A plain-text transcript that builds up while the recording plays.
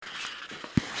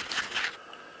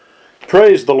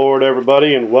Praise the Lord,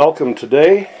 everybody, and welcome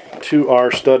today to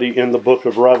our study in the book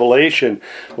of Revelation.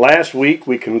 Last week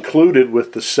we concluded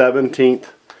with the 17th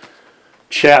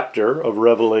chapter of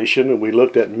Revelation, and we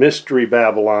looked at Mystery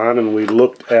Babylon, and we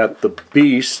looked at the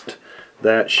beast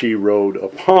that she rode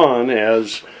upon,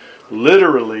 as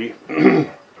literally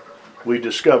we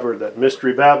discovered that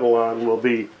Mystery Babylon will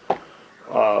be,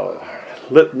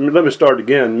 let me start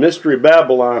again. Mystery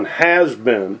Babylon has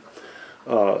been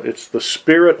it's the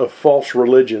spirit of false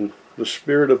religion, the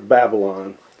spirit of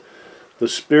Babylon, the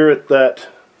spirit that,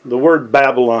 the word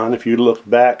Babylon, if you look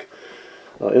back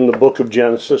in the book of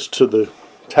Genesis to the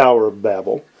Tower of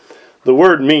Babel, the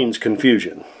word means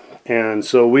confusion. And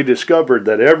so we discovered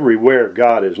that everywhere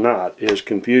God is not is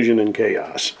confusion and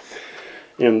chaos.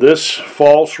 In this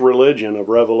false religion of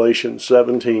Revelation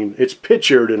 17, it's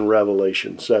pictured in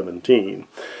Revelation 17.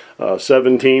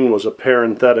 17 was a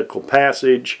parenthetical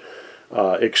passage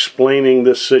explaining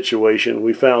this situation.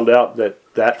 We found out that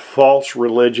that false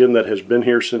religion that has been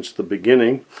here since the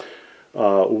beginning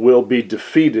will be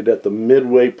defeated at the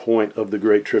midway point of the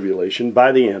Great Tribulation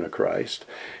by the Antichrist.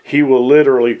 He will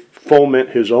literally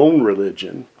foment his own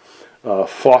religion,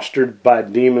 fostered by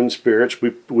demon spirits.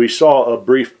 We saw a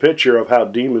brief picture of how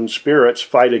demon spirits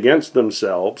fight against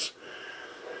themselves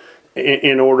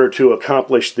in order to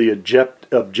accomplish the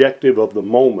objective of the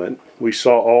moment. We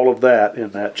saw all of that in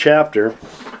that chapter,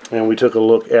 and we took a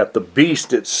look at the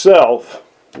beast itself,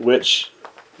 which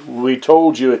we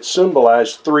told you it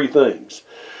symbolized three things.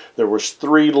 There was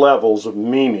three levels of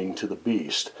meaning to the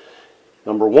beast.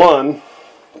 Number one,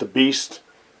 the beast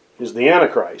is the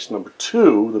Antichrist. Number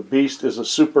two, the beast is a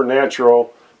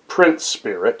supernatural prince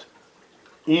spirit,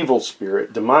 evil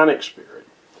spirit, demonic spirit.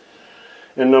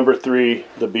 And number three,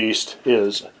 the beast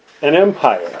is an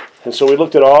empire. And so we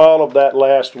looked at all of that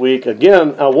last week.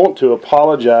 Again, I want to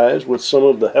apologize with some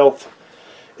of the health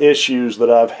issues that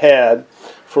I've had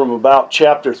from about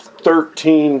chapter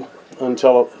 13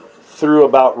 until through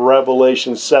about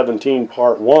Revelation 17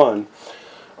 part 1.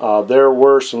 There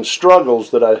were some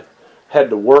struggles that I had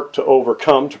to work to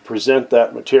overcome to present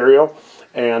that material.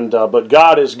 But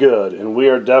God is good, and we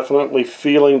are definitely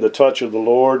feeling the touch of the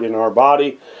Lord in our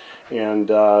body.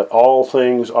 And all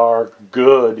things are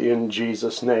good in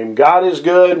Jesus' name. God is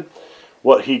good.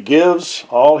 What He gives,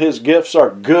 all His gifts are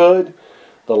good.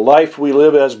 The life we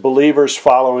live as believers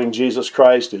following Jesus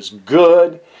Christ is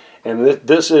good. And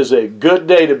this is a good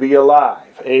day to be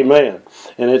alive. Amen.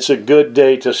 And it's a good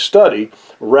day to study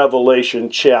Revelation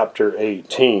chapter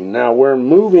 18. Now we're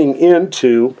moving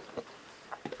into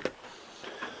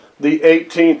the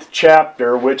 18th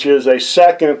chapter, which is a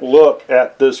second look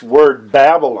at this word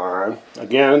Babylon.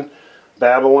 Again,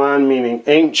 Babylon meaning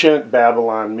ancient,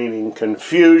 Babylon meaning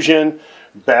confusion,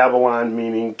 Babylon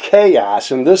meaning chaos.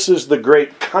 And this is the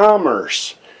great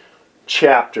commerce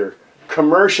chapter.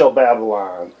 Commercial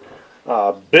Babylon,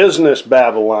 business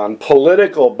Babylon,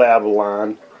 political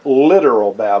Babylon,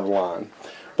 literal Babylon.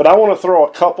 But I want to throw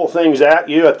a couple things at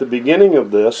you at the beginning of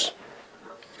this.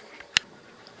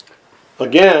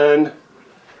 Again,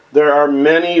 there are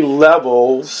many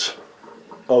levels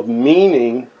of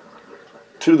meaning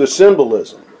to the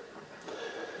symbolism.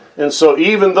 And so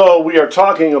even though we are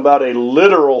talking about a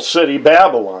literal city,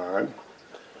 Babylon,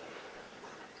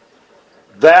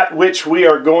 that which we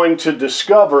are going to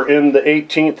discover in the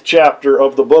 18th chapter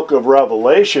of the book of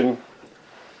Revelation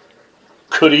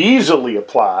could easily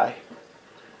apply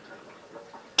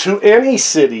to any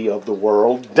city of the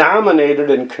world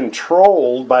dominated and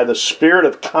controlled by the spirit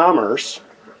of commerce,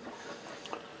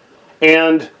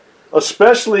 and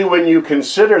especially when you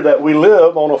consider that we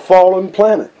live on a fallen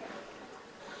planet.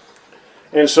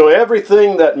 And so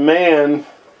everything that man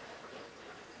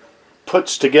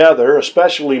puts together,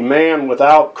 especially man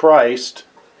without Christ,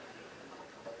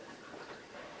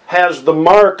 has the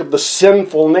mark of the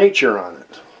sinful nature on it.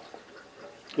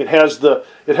 It has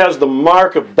the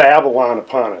mark of Babylon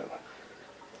upon it.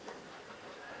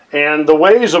 And the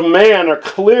ways of man are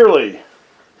clearly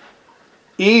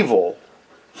evil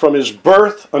from his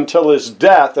birth until his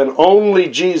death, and only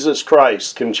Jesus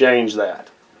Christ can change that.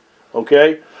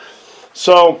 Okay?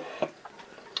 So,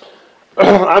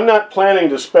 I'm not planning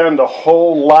to spend a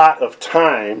whole lot of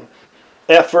time,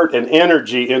 effort, and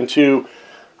energy into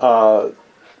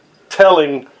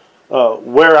telling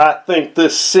where I think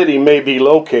this city may be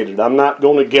located. I'm not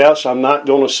going to guess. I'm not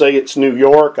going to say it's New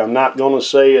York. I'm not going to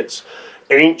say it's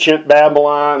ancient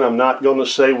Babylon. I'm not going to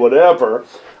say whatever.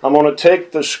 I'm going to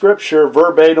take the scripture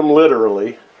verbatim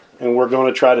literally, and we're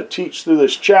going to try to teach through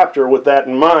this chapter with that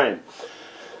in mind.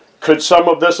 Could some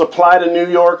of this apply to New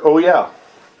York? Oh yeah.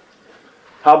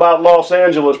 How about Los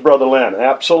Angeles, Brother Len?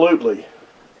 Absolutely.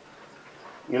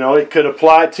 You know, it could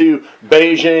apply to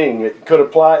Beijing. It could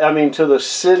apply, to the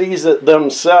cities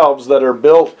themselves that are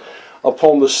built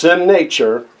upon the sin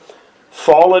nature,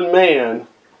 fallen man.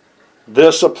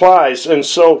 This applies. And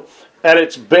so, at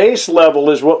its base level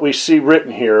is what we see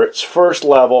written here. Its first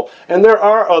level. And there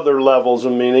are other levels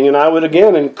of meaning. And I would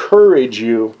again encourage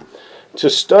you to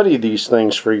study these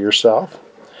things for yourself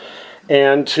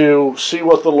and to see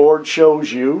what the Lord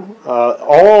shows you.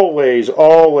 Always,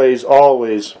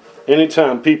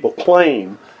 anytime people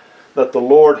claim that the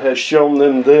Lord has shown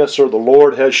them this or the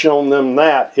Lord has shown them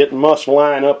that, it must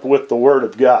line up with the Word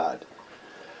of God.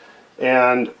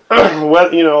 And,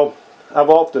 I've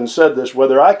often said this,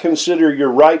 whether I consider you're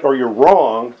right or you're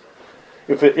wrong,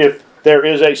 if there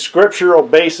is a scriptural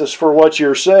basis for what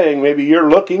you're saying, maybe you're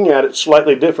looking at it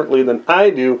slightly differently than I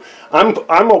do,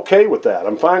 I'm okay with that.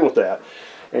 I'm fine with that.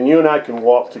 And you and I can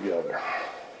walk together.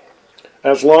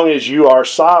 As long as you are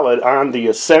solid on the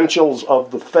essentials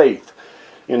of the faith.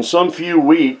 In some few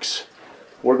weeks,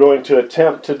 we're going to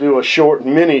attempt to do a short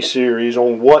mini-series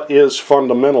on what is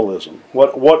fundamentalism.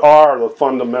 What are the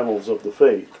fundamentals of the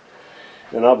faith?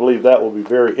 And I believe that will be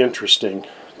very interesting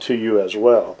to you as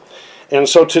well. And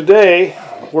so today,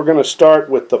 we're going to start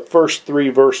with the first 3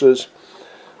 verses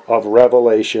of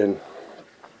Revelation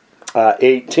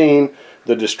 18,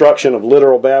 the destruction of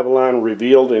literal Babylon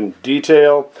revealed in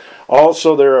detail.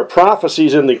 Also, there are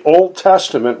prophecies in the Old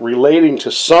Testament relating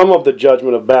to some of the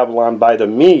judgment of Babylon by the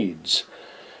Medes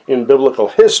in biblical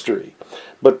history.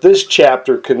 But this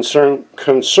chapter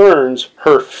concerns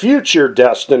her future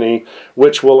destiny,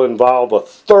 which will involve a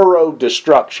thorough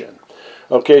destruction.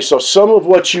 Okay, so some of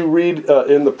what you read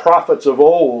in the prophets of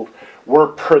old were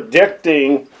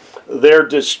predicting their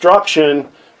destruction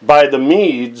by the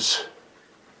Medes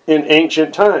in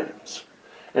ancient times.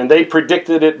 And they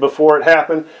predicted it before it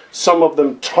happened. Some of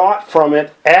them taught from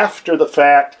it after the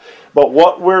fact. But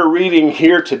what we're reading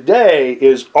here today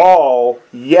is all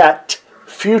yet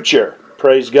future.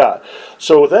 Praise God.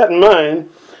 So with that in mind,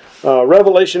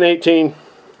 Revelation 18,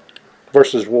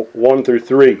 verses 1 through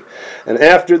 3. And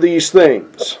after these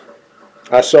things,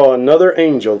 I saw another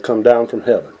angel come down from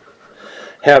heaven,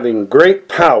 having great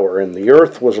power, and the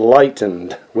earth was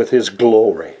lightened with his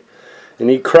glory. And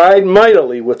he cried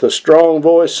mightily with a strong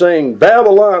voice, saying,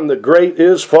 Babylon the great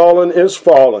is fallen,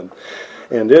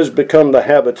 and is become the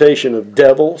habitation of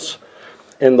devils,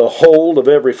 and the hold of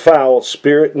every foul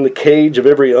spirit, and the cage of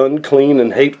every unclean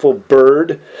and hateful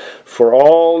bird. For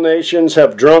all nations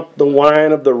have drunk the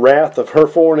wine of the wrath of her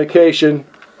fornication,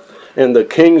 and the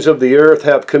kings of the earth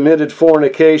have committed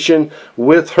fornication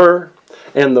with her,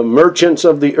 and the merchants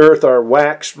of the earth are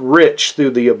waxed rich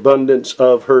through the abundance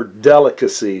of her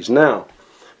delicacies. Now,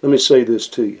 let me say this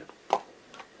to you.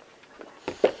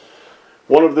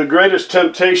 One of the greatest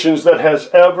temptations that has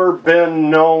ever been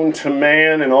known to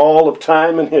man in all of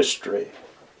time and history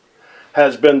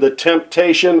has been the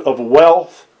temptation of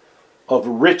wealth, of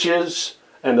riches,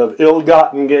 and of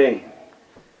ill-gotten gain.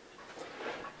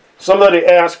 Somebody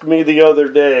asked me the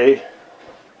other day,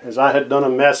 as I had done a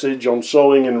message on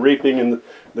sowing and reaping in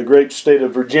the great state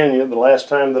of Virginia the last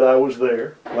time that I was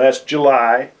there, last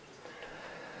July,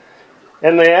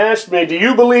 and they asked me, do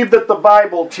you believe that the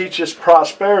Bible teaches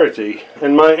prosperity?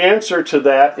 And my answer to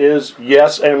that is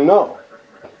yes and no.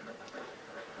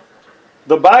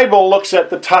 The Bible looks at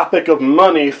the topic of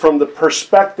money from the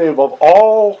perspective of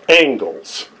all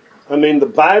angles.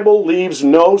 The Bible leaves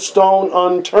no stone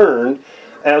unturned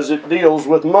as it deals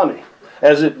with money,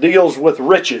 as it deals with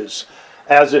riches,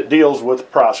 as it deals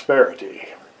with prosperity.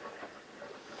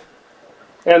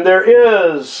 And there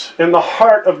is, in the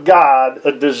heart of God,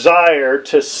 a desire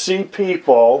to see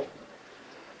people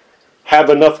have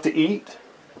enough to eat,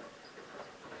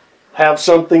 have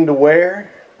something to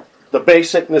wear, the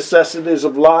basic necessities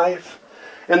of life.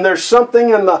 And there's something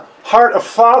in the heart of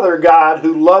Father God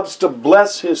who loves to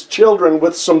bless His children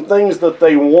with some things that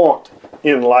they want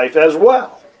in life as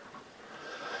well.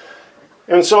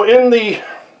 And so in the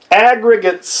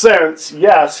aggregate sense,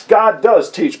 yes, God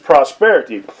does teach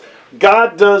prosperity.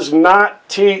 God does not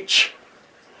teach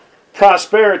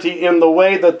prosperity in the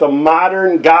way that the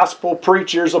modern gospel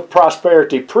preachers of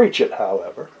prosperity preach it,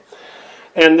 however.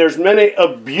 And there's many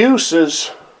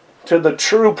abuses to the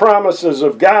true promises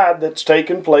of God that's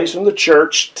taken place in the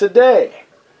church today.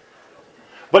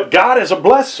 But God is a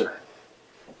blesser.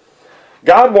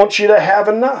 God wants you to have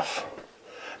enough.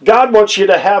 God wants you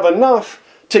to have enough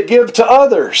to give to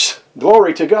others.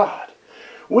 Glory to God.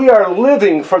 We are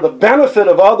living for the benefit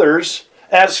of others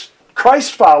as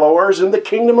Christ followers in the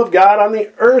kingdom of God on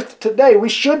the earth today. We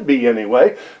should be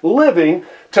anyway, living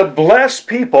to bless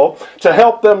people, to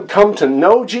help them come to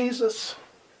know Jesus,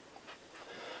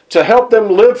 to help them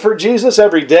live for Jesus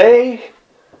every day,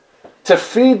 to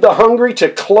feed the hungry, to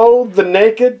clothe the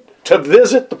naked, to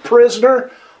visit the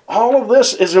prisoner. All of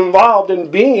this is involved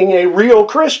in being a real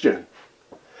Christian.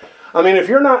 I mean, if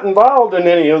you're not involved in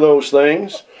any of those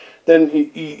things, then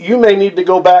you may need to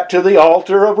go back to the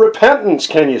altar of repentance.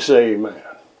 Can you say amen?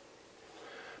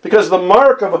 Because the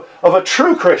mark of a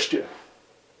true Christian,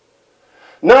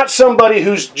 not somebody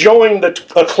who's joined a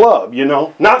club,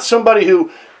 not somebody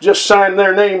who just signed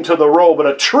their name to the roll, but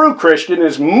a true Christian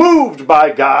is moved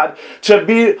by God to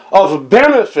be of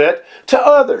benefit to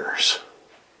others.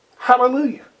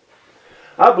 Hallelujah.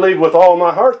 I believe with all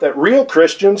my heart that real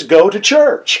Christians go to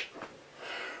church.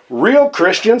 Real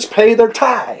Christians pay their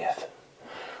tithe.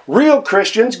 Real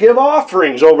Christians give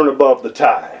offerings over and above the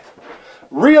tithe.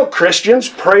 Real Christians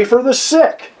pray for the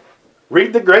sick.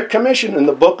 Read the Great Commission in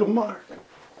the book of Mark.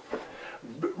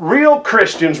 Real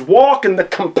Christians walk in the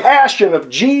compassion of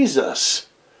Jesus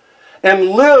and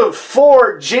live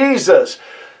for Jesus.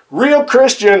 Real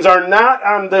Christians are not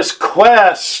on this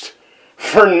quest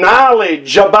for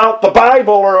knowledge about the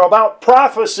Bible or about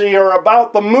prophecy or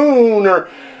about the moon.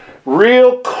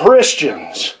 Real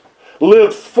Christians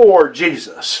live for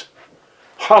Jesus.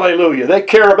 Hallelujah. They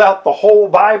care about the whole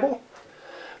Bible.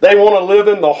 They want to live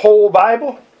in the whole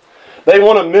Bible. They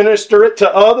want to minister it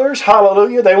to others.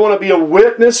 Hallelujah. They want to be a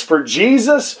witness for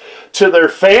Jesus to their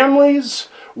families,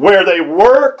 where they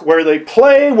work, where they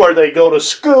play, where they go to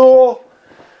school.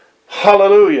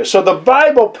 Hallelujah. So the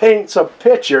Bible paints a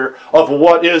picture of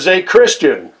what is a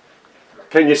Christian.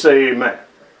 Can you say amen?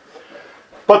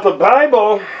 But the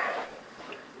Bible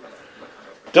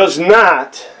does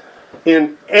not,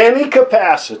 in any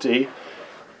capacity,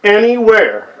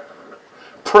 anywhere,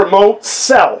 promote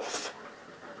self.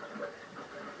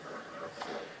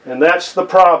 And that's the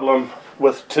problem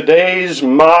with today's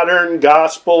modern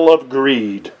gospel of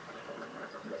greed.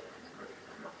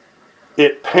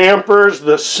 It pampers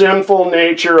the sinful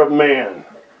nature of man.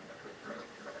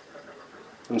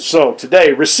 And so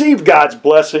today, receive God's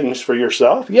blessings for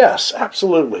yourself. Yes,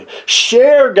 absolutely.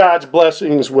 Share God's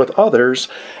blessings with others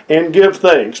and give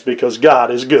thanks because God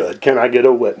is good. Can I get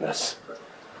a witness?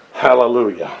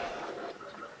 Hallelujah.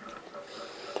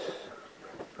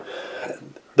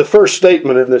 The first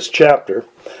statement in this chapter,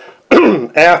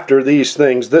 after these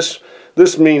things,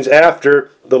 this means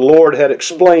after the Lord had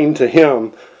explained to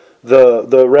him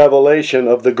the revelation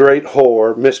of the great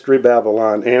whore, Mystery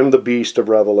Babylon, and the beast of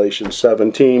Revelation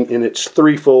 17 in its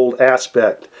threefold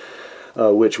aspect,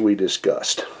 which we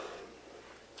discussed.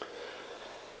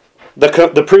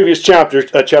 The previous chapter,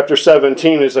 chapter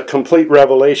 17, is a complete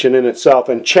revelation in itself,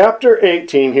 and chapter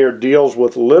 18 here deals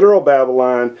with literal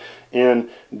Babylon in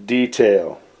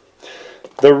detail.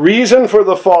 The reason for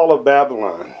the fall of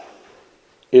Babylon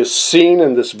is seen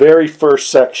in this very first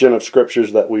section of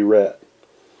scriptures that we read.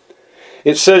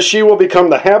 It says she will become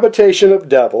the habitation of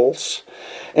devils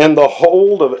and the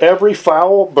hold of every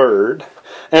foul bird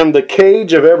and the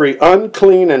cage of every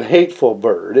unclean and hateful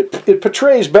bird. It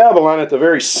portrays Babylon at the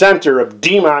very center of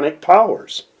demonic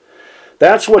powers.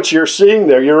 That's what you're seeing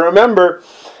there. You remember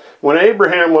when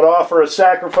Abraham would offer a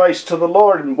sacrifice to the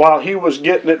Lord, and while he was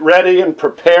getting it ready and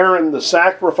preparing the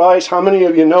sacrifice, how many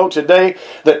of you know today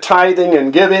that tithing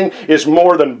and giving is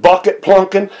more than bucket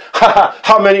plunking?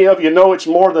 How many of you know it's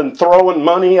more than throwing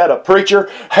money at a preacher?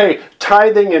 Hey,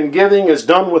 tithing and giving is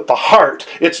done with the heart.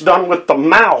 It's done with the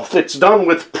mouth. It's done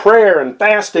with prayer and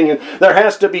fasting, and there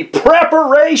has to be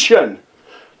preparation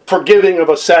for giving of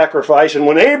a sacrifice. And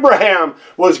when Abraham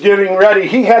was getting ready,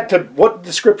 he had to, what did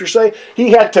the scripture say? He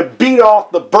had to beat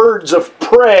off the birds of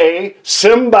prey,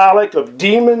 symbolic of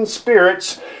demon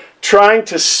spirits, trying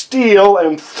to steal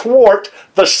and thwart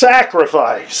the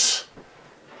sacrifice.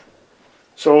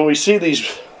 So when we see these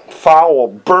foul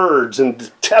birds and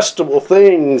detestable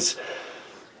things,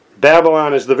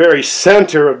 Babylon is the very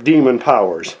center of demon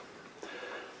powers.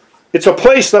 It's a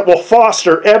place that will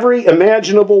foster every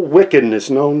imaginable wickedness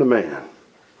known to man.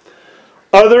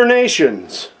 Other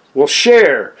nations will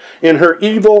share in her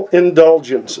evil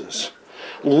indulgences.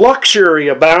 Luxury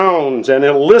abounds and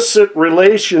illicit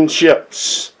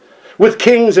relationships with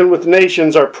kings and with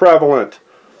nations are prevalent.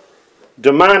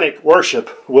 Demonic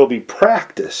worship will be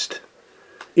practiced,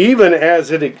 even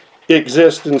as it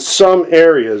exists in some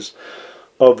areas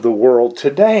of the world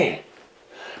today.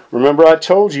 Remember, I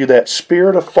told you that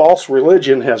spirit of false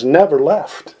religion has never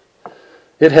left.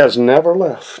 It has never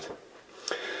left.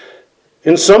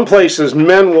 In some places,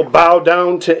 men will bow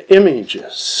down to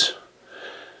images.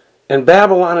 And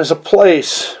Babylon is a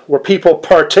place where people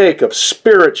partake of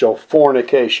spiritual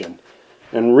fornication.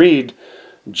 And read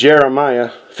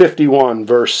Jeremiah 51,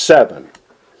 verse 7.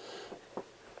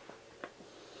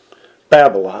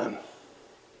 Babylon.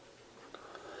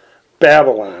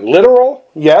 Babylon. Literal?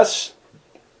 Yes.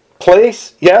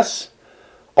 Place? Yes.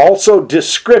 Also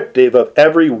descriptive of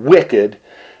every wicked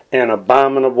and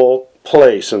abominable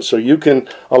place. And so you can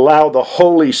allow the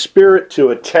Holy Spirit to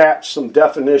attach some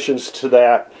definitions to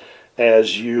that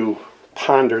as you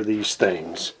ponder these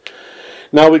things.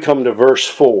 Now we come to verse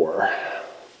 4.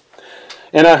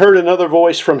 And I heard another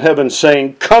voice from heaven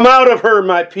saying, Come out of her,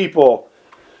 my people,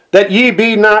 that ye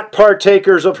be not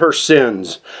partakers of her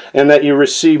sins, and that ye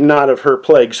receive not of her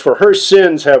plagues. For her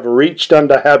sins have reached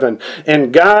unto heaven,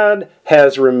 and God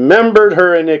has remembered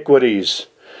her iniquities.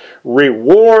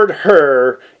 Reward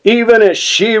her, even as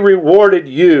she rewarded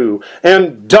you,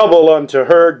 and double unto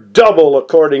her, double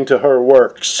according to her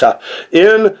works.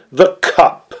 In the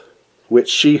cup which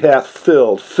she hath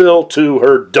filled, fill to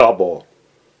her double.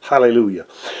 Hallelujah.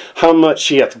 How much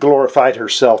she hath glorified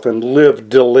herself and lived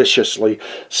deliciously.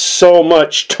 So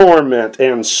much torment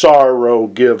and sorrow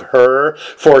give her.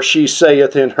 For she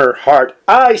saith in her heart,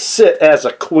 I sit as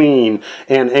a queen,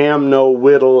 and am no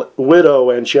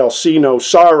widow, and shall see no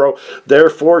sorrow.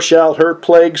 Therefore shall her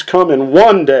plagues come in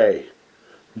one day.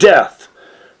 Death,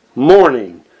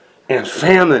 mourning, and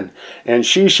famine. And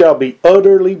she shall be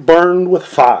utterly burned with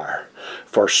fire.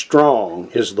 For strong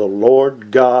is the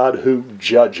Lord God who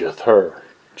judgeth her.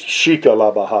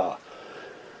 Shikalabaha.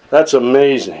 That's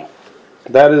amazing.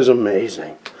 That is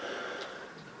amazing.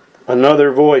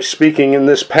 Another voice speaking in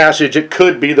this passage, it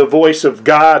could be the voice of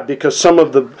God, because some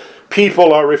of the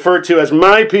people are referred to as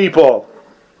my people.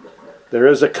 There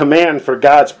is a command for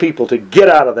God's people to get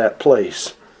out of that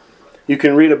place. You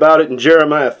can read about it in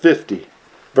Jeremiah 50,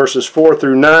 verses 4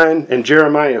 through 9, and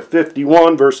Jeremiah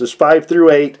 51, verses 5 through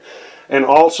 8, and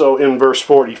also in verse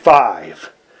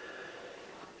 45.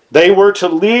 They were to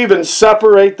leave and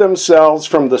separate themselves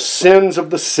from the sins of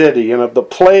the city and of the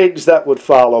plagues that would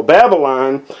follow.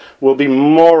 Babylon will be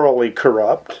morally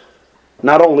corrupt,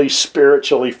 not only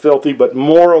spiritually filthy, but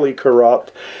morally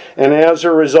corrupt. And as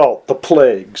a result, the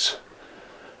plagues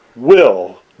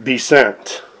will be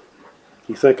sent.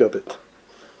 You think of it.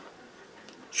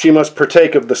 She must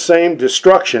partake of the same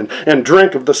destruction and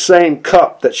drink of the same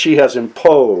cup that she has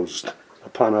imposed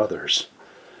upon others.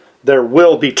 There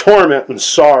will be torment and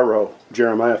sorrow.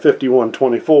 Jeremiah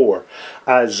 51:24.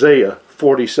 Isaiah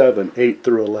 47:8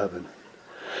 through 11.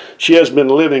 She has been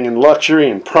living in luxury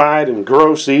and pride and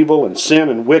gross evil and sin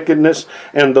and wickedness,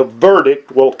 and the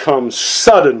verdict will come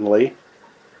suddenly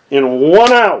in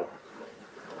 1 hour,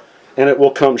 and it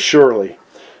will come surely.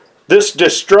 This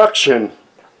destruction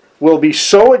will be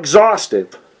so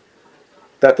exhaustive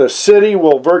that the city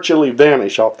will virtually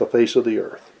vanish off the face of the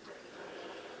earth.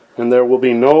 And there will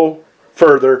be no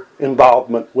further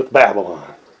involvement with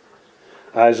Babylon.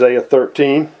 Isaiah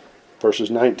 13, verses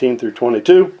 19 through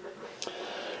 22.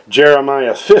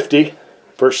 Jeremiah 50,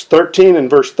 verse 13 and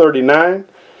verse 39,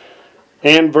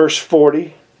 and verse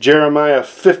 40. Jeremiah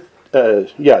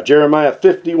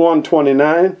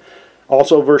 51:29,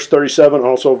 also verse 37,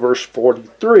 also verse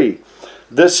 43.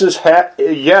 This is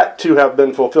yet to have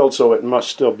been fulfilled, so it must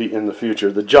still be in the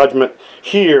future. The judgment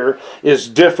here is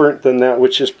different than that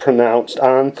which is pronounced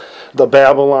on the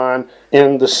Babylon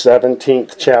in the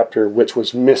 17th chapter, which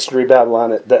was Mystery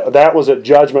Babylon. That was a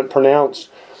judgment pronounced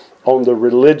on the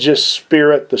religious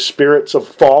spirit, the spirits of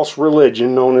false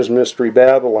religion known as Mystery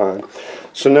Babylon.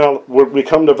 So now we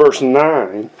come to verse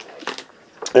 9,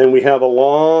 and we have a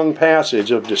long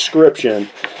passage of description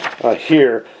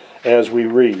here as we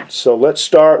read. So let's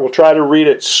start. We'll try to read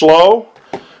it slow,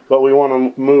 but we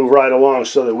want to move right along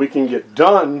so that we can get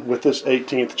done with this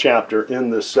 18th chapter in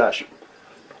this session.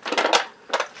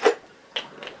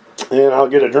 And I'll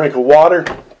get a drink of water.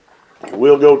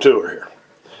 We'll go to her here.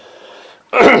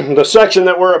 The section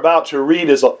that we're about to read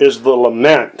is the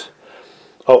lament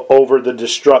over the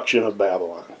destruction of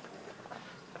Babylon.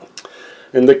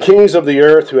 And the kings of the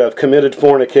earth who have committed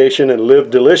fornication and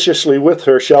lived deliciously with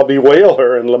her shall bewail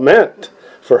her and lament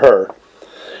for her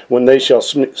when they shall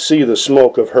see the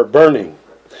smoke of her burning.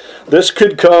 This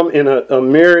could come in a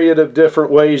myriad of different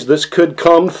ways. This could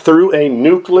come through a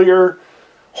nuclear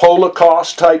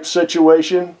Holocaust type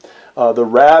situation, the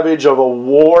ravage of a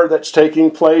war that's taking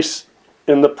place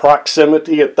in the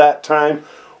proximity at that time.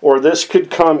 Or this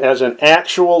could come as an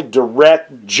actual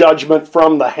direct judgment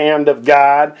from the hand of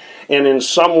God. And in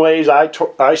some ways, I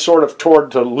sort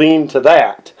of lean to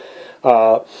that.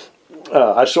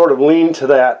 I sort of lean to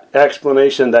that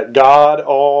explanation that God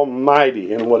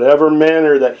Almighty, in whatever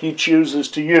manner that He chooses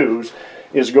to use,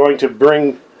 is going to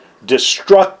bring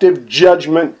destructive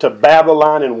judgment to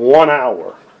Babylon in 1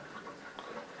 hour.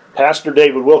 Pastor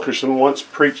David Wilkerson once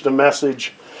preached a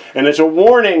message, and it's a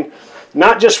warning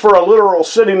not just for a literal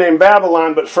city named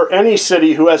Babylon, but for any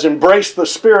city who has embraced the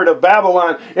spirit of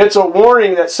Babylon. It's a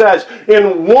warning that says,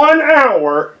 in 1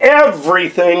 hour,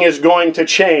 everything is going to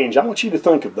change. I want you to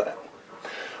think of that.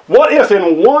 What if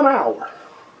in 1 hour,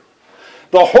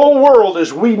 the whole world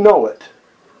as we know it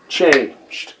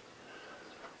changed?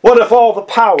 What if all the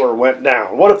power went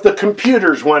down? What if the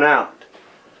computers went out?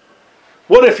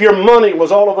 What if your money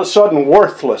was all of a sudden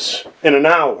worthless in an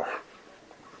hour?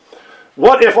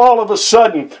 What if all of a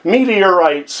sudden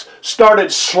meteorites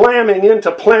started slamming into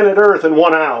planet Earth in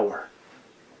 1 hour?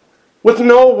 With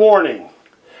no warning.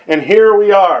 And here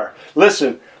we are.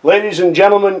 Listen, ladies and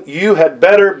gentlemen, you had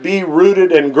better be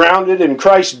rooted and grounded in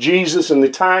Christ Jesus in the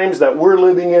times that we're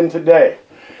living in today.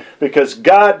 Because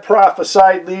God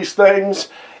prophesied these things,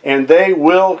 and they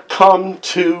will come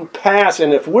to pass.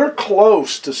 And if we're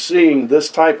close to seeing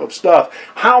this type of stuff,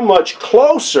 how much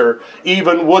closer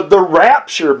even would the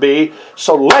rapture be?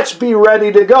 So let's be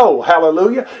ready to go.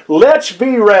 Hallelujah. Let's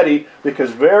be ready, because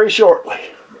very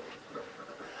shortly,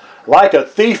 like a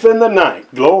thief in the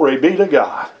night, glory be to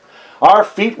God, our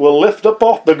feet will lift up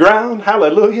off the ground.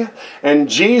 Hallelujah. And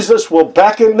Jesus will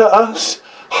beckon to us.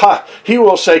 He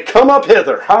will say, come up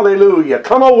hither. Hallelujah.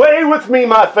 Come away with me,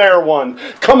 my fair one.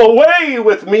 Come away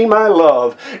with me, my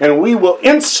love. And we will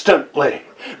instantly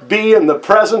be in the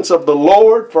presence of the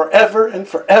Lord forever and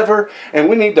forever. And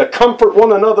we need to comfort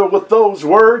one another with those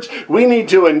words. We need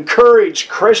to encourage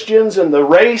Christians in the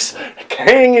race.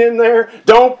 Hang in there.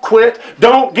 Don't quit.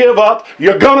 Don't give up.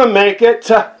 You're going to make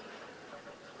it.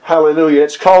 Hallelujah.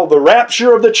 It's called the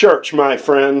rapture of the church, my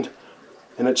friend.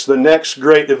 And it's the next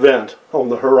great event on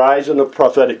the horizon of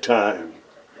prophetic time.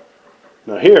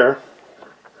 Now here,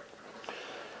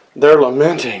 they're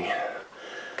lamenting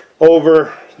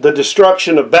over the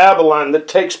destruction of Babylon that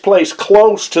takes place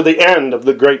close to the end of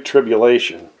the Great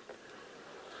Tribulation.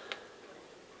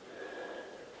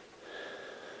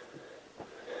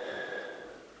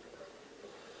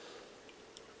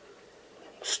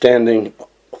 Standing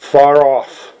far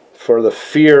off for the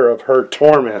fear of her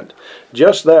torment.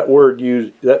 Just that word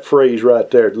used, that phrase right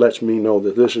there, lets me know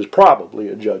that this is probably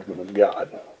a judgment of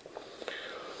God.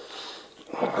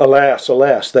 Alas,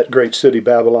 alas, that great city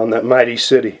Babylon, that mighty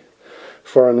city,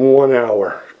 for in 1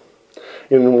 hour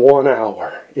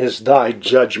is thy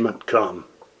judgment come.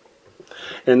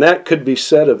 And that could be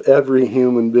said of every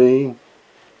human being.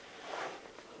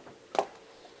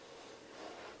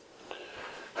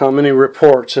 How many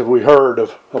reports have we heard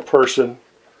of a person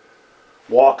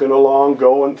walking along,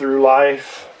 going through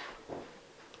life,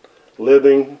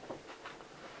 living,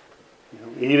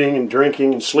 eating and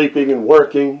drinking and sleeping and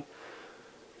working,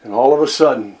 and all of a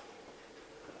sudden,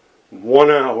 in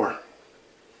 1 hour,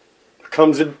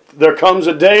 there comes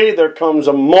a day, there comes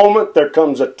a moment, there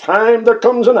comes a time, there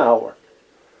comes an hour.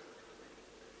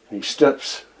 And he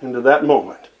steps into that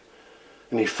moment,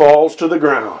 and he falls to the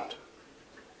ground,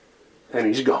 and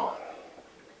he's gone.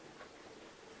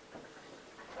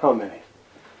 How many?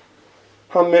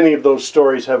 How many of those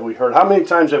stories have we heard? How many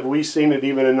times have we seen it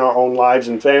even in our own lives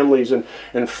and families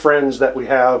and friends that we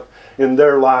have in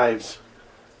their lives?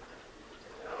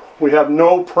 We have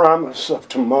no promise of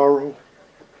tomorrow.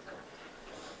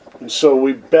 And so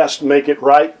we best make it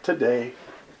right today.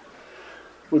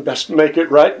 We best make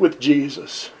it right with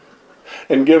Jesus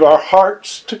and give our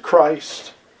hearts to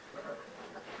Christ.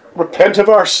 Repent of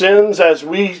our sins as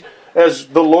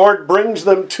the Lord brings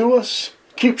them to us.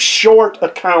 Keep short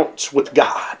accounts with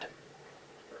God.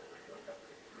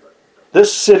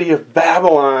 This city of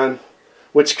Babylon,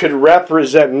 which could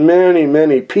represent many,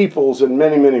 many peoples in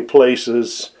many, many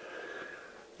places,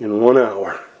 in 1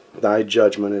 hour, thy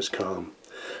judgment is come.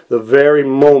 The very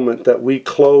moment that we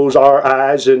close our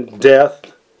eyes in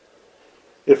death,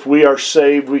 if we are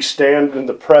saved, we stand in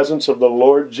the presence of the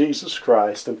Lord Jesus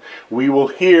Christ, and we will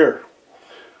hear,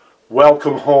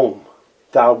 welcome home,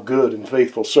 thou good and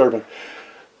faithful servant.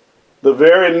 The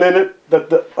very minute that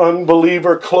the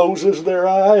unbeliever closes their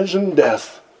eyes in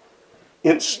death,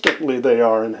 instantly they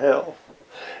are in hell.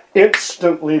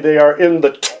 Instantly they are in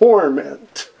the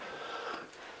torment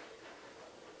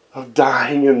of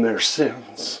dying in their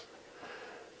sins.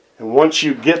 And once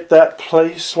you get to that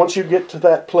place,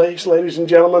 ladies and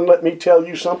gentlemen, let me tell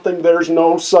you something. There's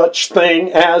no such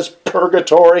thing as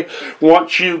purgatory.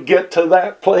 Once you get to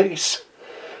that place,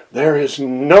 there is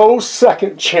no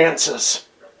second chances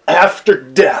after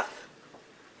death.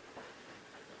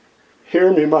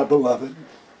 Hear me, my beloved.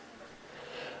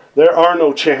 There are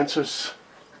no chances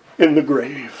in the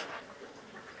grave.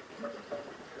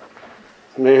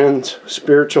 Man's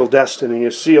spiritual destiny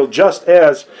is sealed, just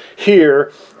as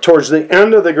here, towards the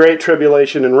end of the Great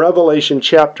Tribulation in Revelation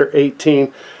chapter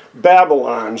 18,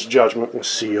 Babylon's judgment was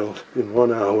sealed. In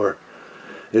 1 hour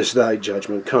is thy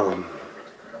judgment come.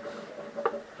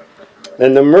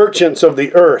 And the merchants of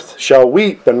the earth shall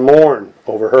weep and mourn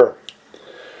over her.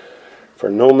 For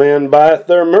no man buyeth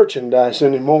their merchandise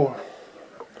any more.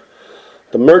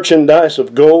 The merchandise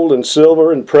of gold and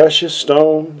silver and precious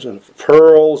stones and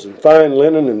pearls and fine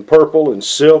linen and purple and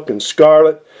silk and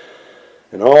scarlet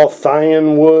and all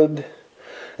thyine wood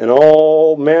and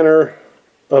all manner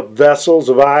of vessels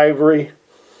of ivory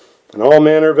and all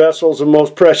manner of vessels of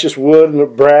most precious wood and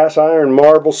of brass, iron,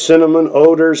 marble, cinnamon,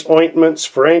 odors, ointments,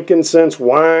 frankincense,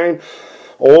 wine,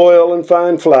 oil and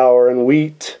fine flour and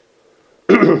wheat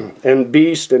and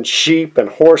beast and sheep and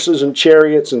horses and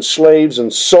chariots and slaves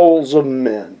and souls of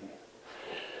men.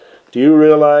 Do you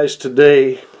realize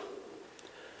today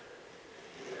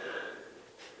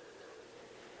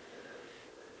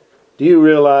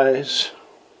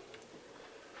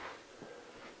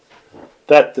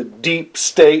that the deep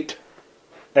state,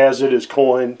 as it is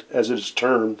coined, as it is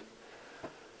termed,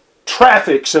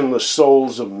 traffics in the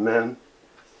souls of men?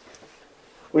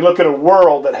 We look at a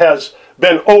world that has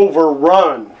been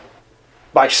overrun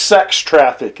by sex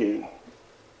trafficking.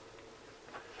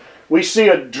 We see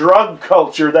a drug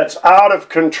culture that's out of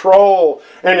control,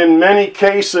 and in many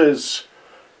cases,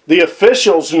 the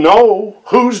officials know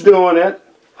who's doing it,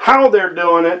 how they're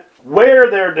doing it, where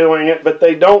they're doing it, but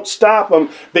they don't stop them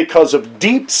because of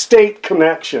deep state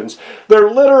connections.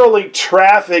 They're literally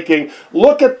trafficking.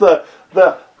 Look at the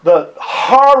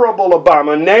horrible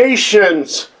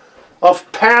abominations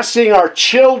of passing our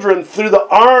children through the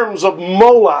arms of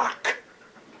Moloch.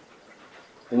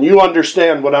 And you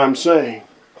understand what I'm saying.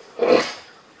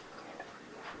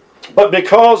 But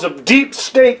because of deep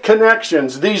state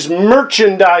connections, these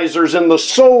merchandisers in the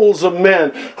souls of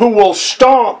men who will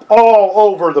stomp all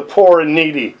over the poor and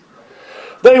needy,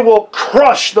 they will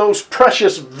crush those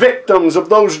precious victims of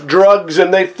those drugs,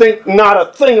 and they think not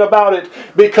a thing about it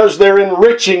because they're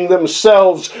enriching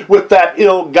themselves with that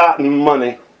ill-gotten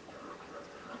money.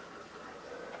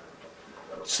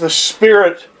 It's the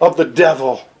spirit of the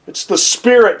devil. It's the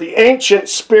spirit, the ancient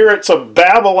spirits of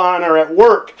Babylon are at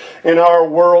work in our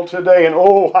world today, and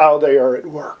oh, how they are at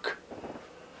work.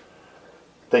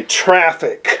 They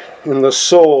traffic in the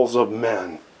souls of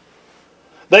men.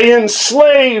 They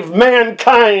enslave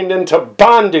mankind into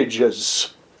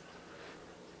bondages.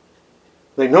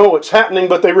 They know what's happening,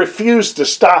 but they refuse to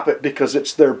stop it because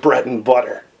it's their bread and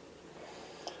butter.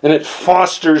 And it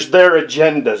fosters their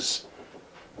agendas.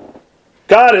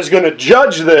 God is going to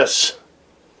judge this.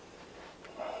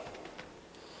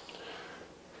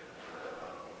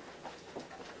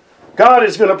 God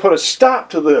is going to put a stop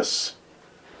to this.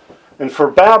 And for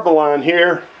Babylon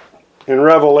here in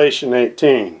Revelation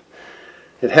 18,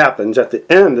 it happens at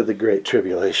the end of the Great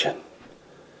Tribulation.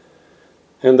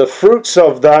 And the fruits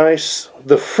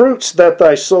that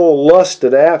thy soul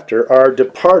lusted after are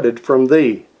departed from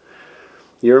thee.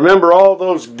 You remember all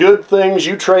those good things?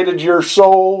 You traded your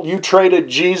soul, you traded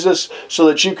Jesus so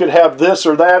that you could have this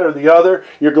or that or the other.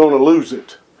 You're going to lose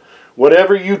it.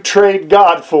 Whatever you trade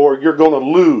God for, you're going to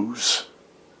lose.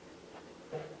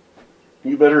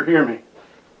 You better hear me.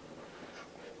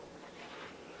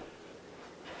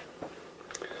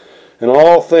 And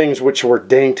all things which were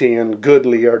dainty and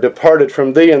goodly are departed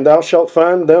from thee, and thou shalt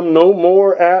find them no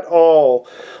more at all.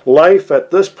 Life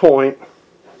at this point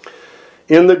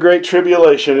in the Great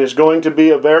Tribulation is going to be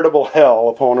a veritable hell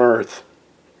upon earth.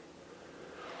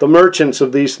 The merchants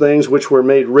of these things which were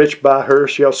made rich by her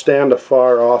shall stand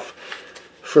afar off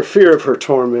for fear of her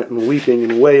torment, and weeping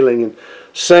and wailing, and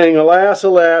saying, Alas,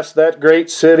 alas, that great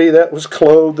city that was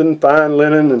clothed in fine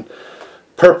linen and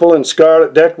purple and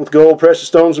scarlet, decked with gold, precious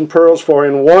stones, and pearls, for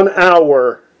in 1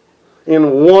 hour,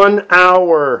 in 1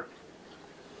 hour,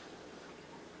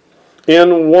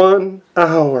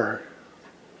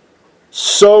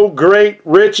 so great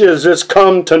riches is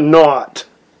come to naught.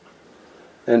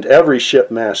 And every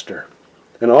shipmaster,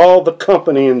 and all the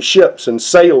company in ships and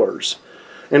sailors,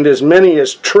 and as many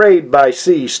as trade by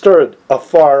sea, stood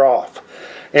afar off,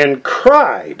 and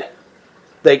cried.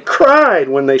 They cried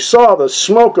when they saw the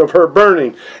smoke of her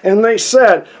burning, and they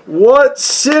said, What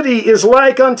city is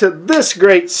like unto this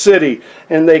great city?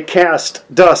 And they cast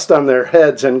dust on their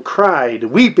heads and cried,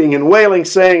 weeping and wailing,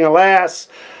 saying, Alas,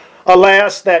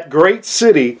 alas, that great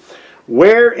city,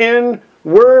 wherein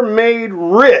were made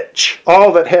rich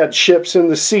all that had ships in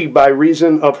the sea by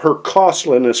reason of her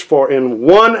costliness, for in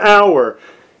 1 hour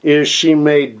is she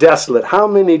made desolate. How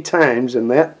many times in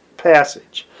that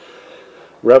passage,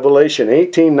 Revelation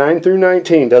 18, 9 through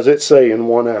 19, does it say in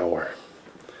 1 hour?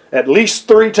 At least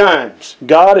 3 times.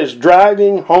 God is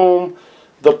driving home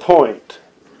the point.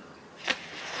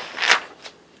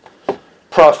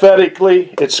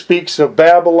 Prophetically, it speaks of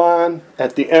Babylon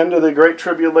at the end of the Great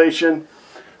Tribulation.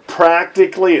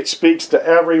 Practically, it speaks to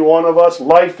every one of us.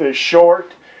 Life is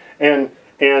short, and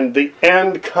the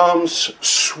end comes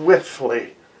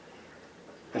swiftly.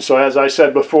 And so, as I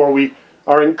said before, we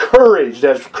are encouraged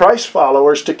as Christ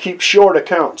followers to keep short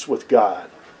accounts with God.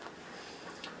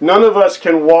 None of us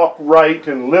can walk right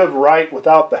and live right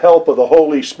without the help of the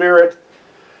Holy Spirit.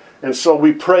 And so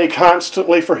we pray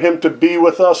constantly for Him to be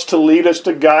with us, to lead us,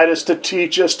 to guide us, to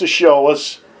teach us, to show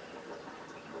us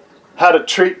how to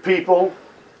treat people,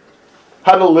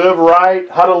 how to live right,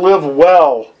 how to live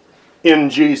well in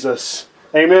Jesus.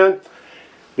 Amen?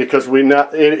 Because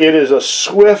it is a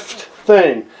swift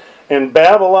thing. And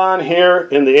Babylon here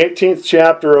in the 18th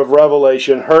chapter of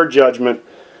Revelation, her judgment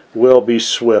will be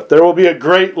swift. There will be a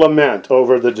great lament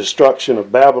over the destruction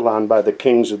of Babylon by the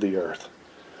kings of the earth.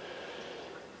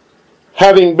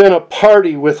 Having been a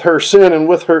party with her sin and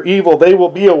with her evil, they will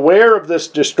be aware of this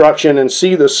destruction and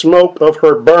see the smoke of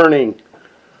her burning.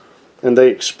 And they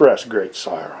express great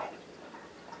sorrow.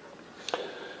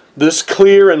 This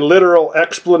clear and literal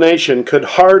explanation could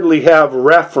hardly have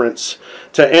reference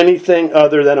to anything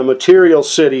other than a material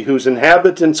city whose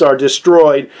inhabitants are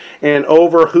destroyed and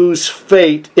over whose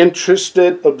fate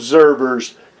interested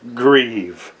observers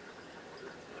grieve.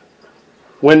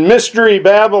 When Mystery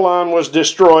Babylon was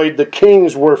destroyed, the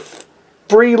kings were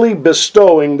freely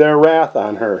bestowing their wrath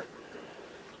on her.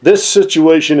 This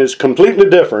situation is completely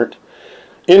different,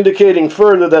 indicating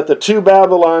further that the two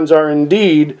Babylons are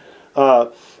indeed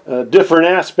different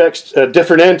aspects,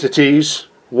 different entities.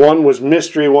 One was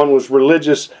mystery, one was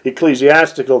religious,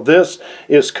 ecclesiastical. This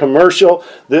is commercial,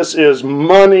 this is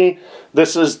money,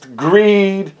 this is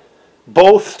greed,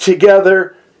 both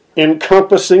together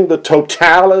encompassing the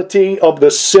totality of the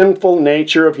sinful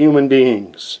nature of human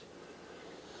beings.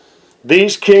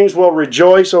 These kings will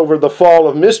rejoice over the fall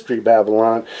of Mystery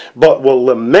Babylon, but will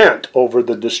lament over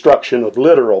the destruction of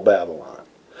literal Babylon,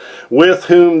 with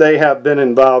whom they have been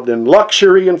involved in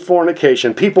luxury and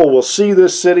fornication. People will see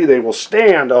this city, they will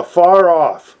stand afar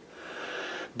off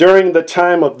during the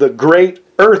time of the great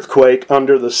earthquake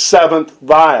under the seventh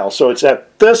vial. So it's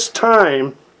at this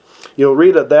time, you'll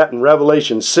read of that in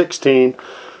Revelation 16,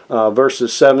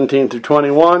 verses 17 through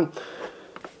 21.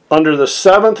 Under the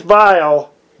seventh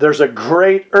vial, there's a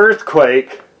great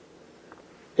earthquake.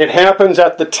 It happens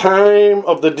at the time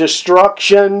of the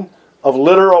destruction of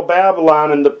literal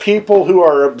Babylon, and the people who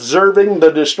are observing the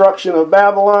destruction of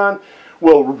Babylon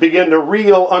will begin to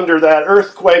reel under that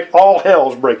earthquake. All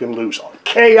hell's breaking loose.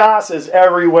 Chaos is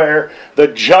everywhere. The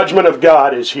judgment of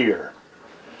God is here.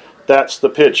 That's the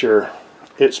picture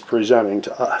it's presenting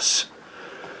to us.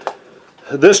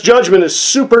 This judgment is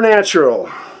supernatural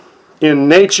in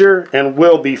nature and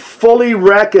will be fully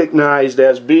recognized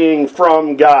as being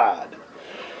from God.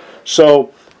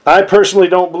 So, I personally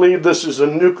don't believe this is a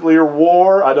nuclear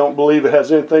war. I don't believe it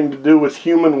has anything to do with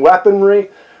human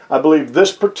weaponry. I believe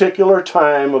this particular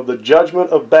time of the judgment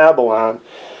of Babylon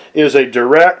is a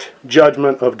direct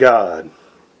judgment of God.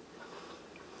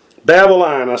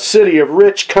 Babylon, a city of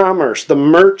rich commerce, the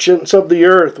merchants of the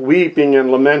earth weeping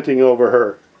and lamenting over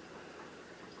her.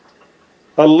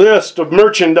 A list of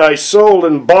merchandise sold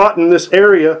and bought in this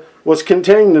area was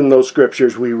contained in those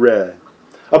scriptures we read.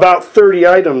 About 30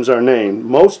 items are named,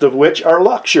 most of which are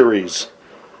luxuries.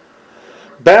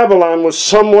 Babylon was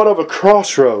somewhat of a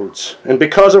crossroads, and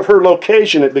because of her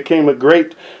location, it became a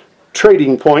great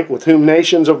trading point with whom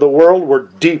nations of the world were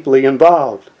deeply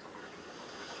involved.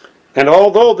 And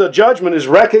although the judgment is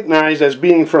recognized as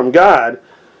being from God,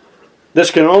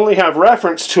 this can only have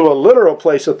reference to a literal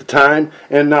place at the time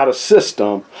and not a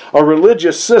system. A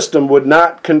religious system would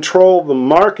not control the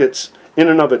markets in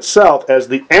and of itself as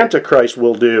the Antichrist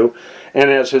will do and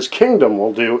as his kingdom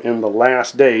will do in the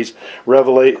last days.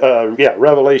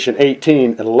 Revelation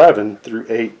 18, 11 through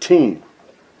 18.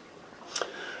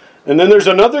 And then there's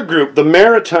another group, the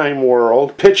maritime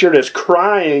world, pictured as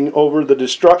crying over the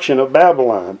destruction of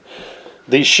Babylon.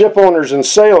 These ship owners and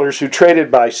sailors who traded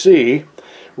by sea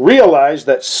realize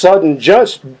that sudden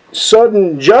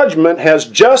judgment has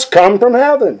just come from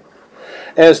heaven.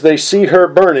 As they see her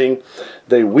burning,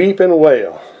 they weep and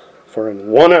wail, for in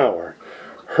 1 hour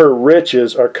her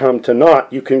riches are come to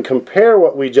naught. You can compare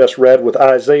what we just read with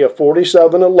Isaiah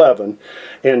 47:11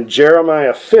 and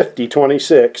Jeremiah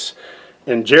 50:26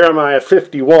 and Jeremiah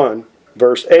 51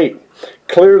 verse 8.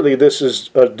 Clearly this is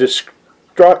a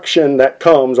destruction that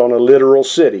comes on a literal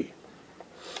city.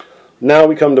 Now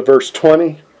we come to verse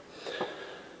 20.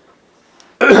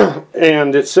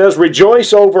 And it says,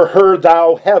 "Rejoice over her,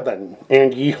 thou heaven,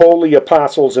 and ye holy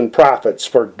apostles and prophets,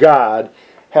 for God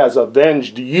has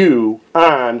avenged you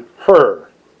on her."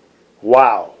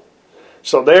 Wow.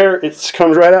 So there it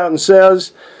comes right out and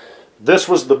says, this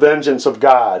was the vengeance of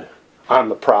God on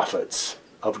the prophets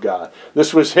of God.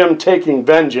 This was him taking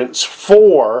vengeance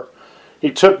he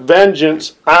took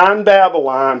vengeance on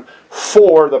Babylon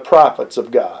for the prophets of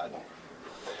God.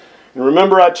 And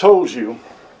remember I told you,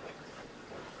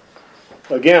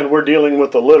 again, we're dealing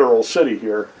with the literal city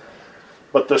here,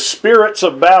 but the spirits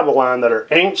of Babylon that are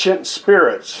ancient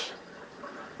spirits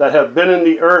that have been in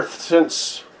the earth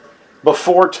since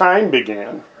before time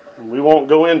began. And we won't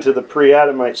go into the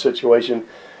pre-Adamite situation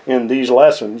in these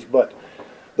lessons, but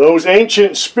those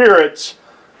ancient spirits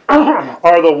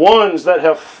are the ones that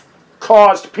have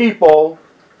caused people,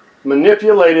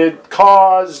 manipulated,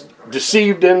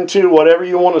 deceived into, whatever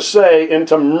you want to say,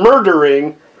 into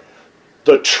murdering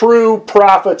the true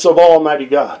prophets of Almighty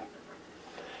God.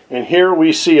 And here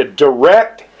we see a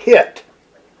direct hit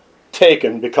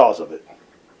taken because of it.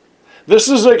 This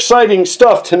is exciting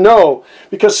stuff to know,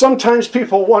 because sometimes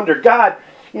people wonder, God,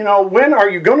 when are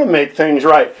you going to make things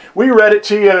right? We read it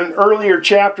to you in an earlier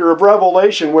chapter of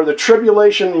Revelation where the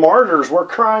tribulation martyrs were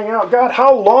crying out, God,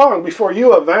 how long before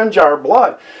you avenge our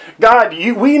blood? God,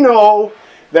 we know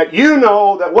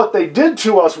that what they did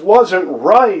to us wasn't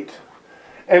right.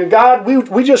 And God,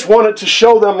 we just wanted to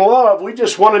show them love. We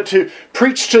just wanted to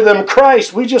preach to them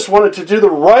Christ. We just wanted to do the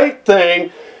right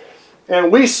thing. And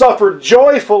we suffered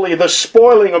joyfully the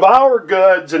spoiling of our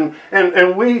goods. And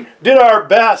we did our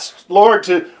best, Lord,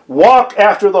 to walk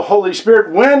after the Holy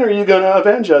Spirit. When are you going to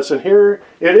avenge us? And here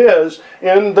it is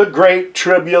in the Great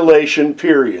Tribulation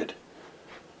period.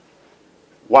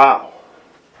 Wow.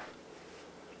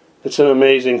 It's an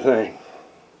amazing thing.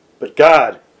 But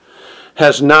God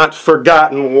has not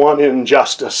forgotten one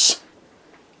injustice.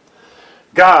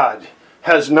 God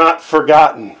has not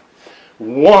forgotten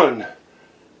one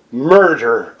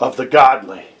murder of the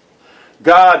godly.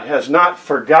 God has not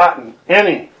forgotten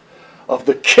any of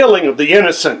the killing of the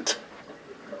innocent.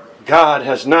 God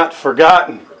has not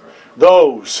forgotten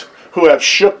those who have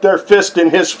shook their fist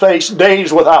in his face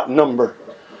days without number.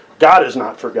 God has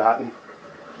not forgotten.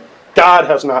 God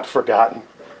has not forgotten.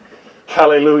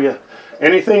 Hallelujah.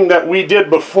 Anything that we did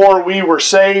before we were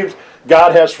saved,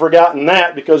 God has forgotten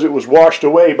that because it was washed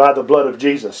away by the blood of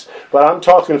Jesus. But I'm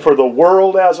talking for the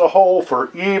world as a whole,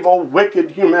 for evil, wicked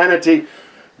humanity.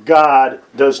 God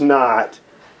does not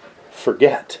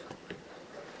forget.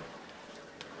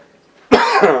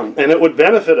 And it would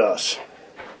benefit us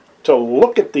to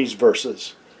look at these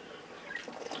verses.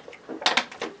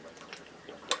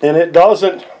 And it's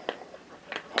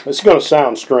going to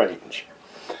sound strange.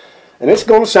 And it's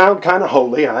going to sound kind of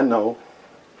holy, I know.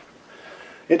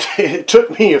 It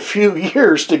took me a few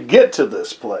years to get to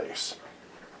this place.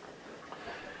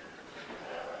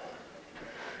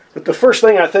 But the first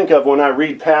thing I think of when I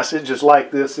read passages like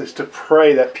this is to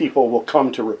pray that people will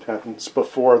come to repentance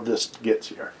before this gets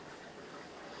here.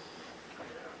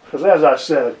 Because as I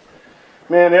said,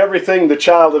 man, everything the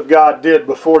child of God did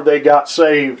before they got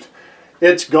saved,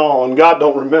 it's gone. God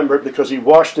don't remember it because he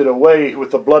washed it away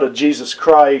with the blood of Jesus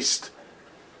Christ.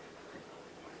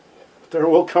 There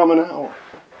will come an hour.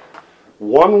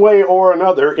 One way or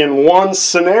another, in one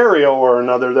scenario or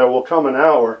another, there will come an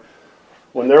hour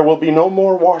when there will be no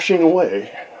more washing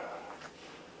away.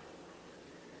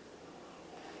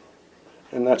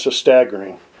 And that's a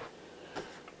staggering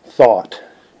thought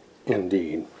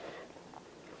indeed.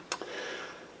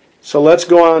 So let's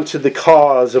go on to the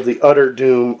cause of the utter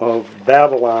doom of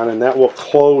Babylon, and that will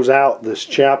close out this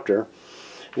chapter.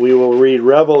 We will read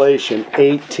Revelation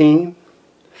 18,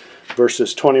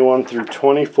 verses 21 through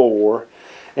 24.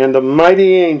 And the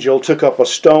mighty angel took up a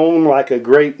stone like a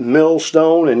great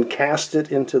millstone and cast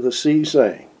it into the sea,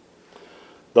 saying,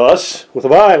 Thus, with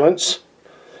violence,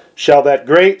 shall that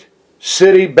great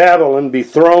city Babylon be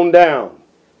thrown down.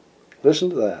 Listen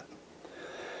to that.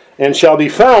 And shall be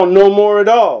found no more at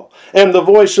all. And the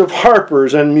voice of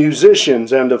harpers and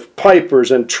musicians and of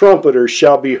pipers and trumpeters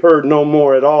shall be heard no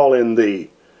more at all in thee.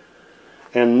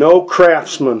 And no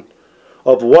craftsman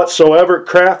of whatsoever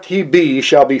craft he be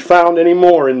shall be found any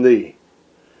more in thee.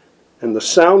 And the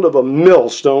sound of a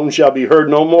millstone shall be heard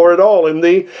no more at all in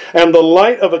thee. And the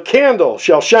light of a candle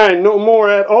shall shine no more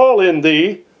at all in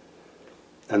thee.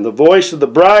 And the voice of the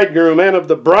bridegroom and of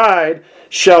the bride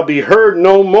shall be heard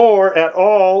no more at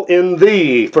all in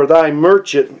thee. For thy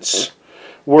merchants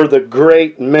were the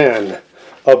great men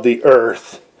of the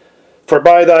earth. For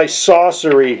by thy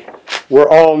sorcery were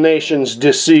all nations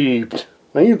deceived.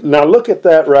 Now look at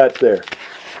that right there.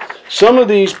 Some of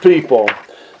these people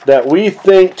that we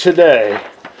think today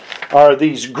are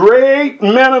these great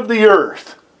men of the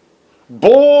earth.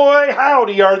 Boy,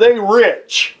 howdy, are they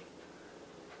rich.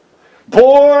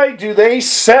 Boy, do they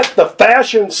set the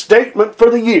fashion statement for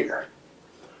the year.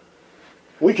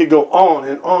 We could go on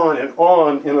and on and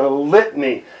on in a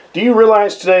litany. Do you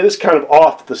realize today, this is kind of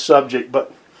off the subject,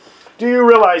 but do you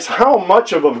realize how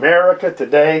much of America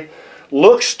today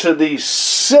looks to these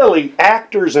silly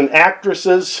actors and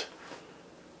actresses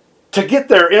to get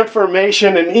their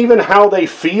information and even how they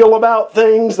feel about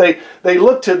things? They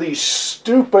look to these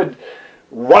stupid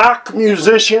rock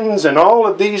musicians and all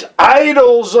of these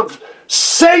idols of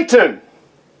Satan.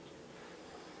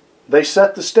 They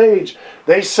set the stage.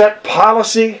 They set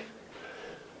policy.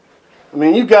 I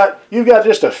mean, you've got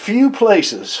just a few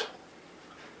places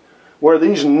where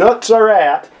these nuts are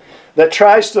at that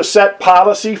tries to set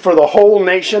policy for the whole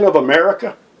nation of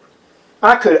America.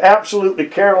 I could absolutely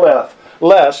care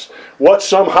less what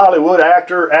some Hollywood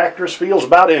actor or actress feels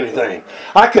about anything.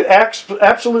 I could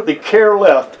absolutely care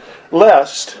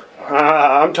less.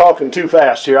 I'm talking too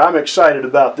fast here. I'm excited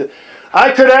about this.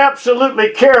 I could absolutely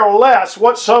care less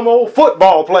what some old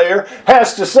football player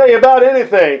has to say about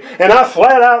anything. And I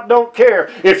flat out don't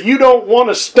care. If you don't want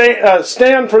to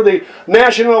stand for the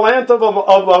national anthem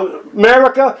of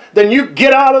America, then you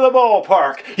get out of the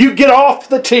ballpark. You get off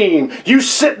the team. You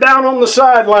sit down on the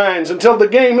sidelines until the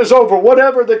game is over,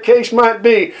 whatever the case might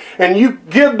be. And you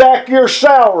give back your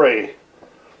salary.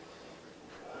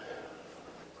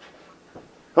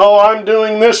 Oh, I'm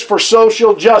doing this for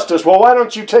social justice. Well, why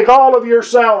don't you take all of your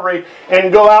salary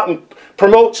and go out and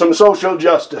promote some social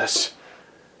justice?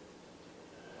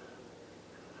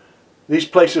 These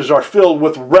places are filled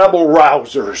with rebel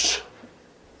rousers.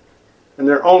 And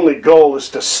their only goal is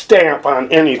to stamp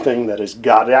on anything that is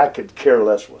God. I could care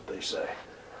less what they say.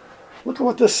 Look at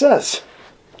what this says.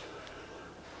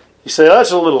 You say,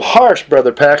 that's a little harsh,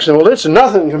 Brother Paxton. Well, it's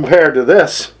nothing compared to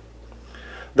this.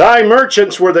 Thy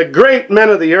merchants were the great men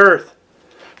of the earth,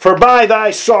 for by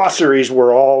thy sorceries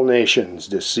were all nations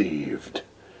deceived.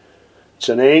 It's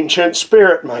an ancient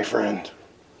spirit, my friend,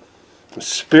 the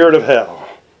spirit of hell.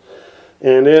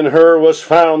 And in her was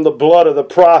found the blood of the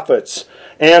prophets,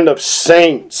 and of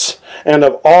saints, and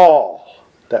of all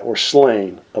that were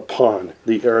slain upon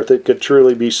the earth. It could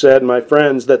truly be said, my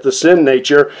friends, that the sin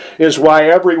nature is why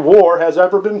every war has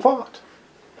ever been fought.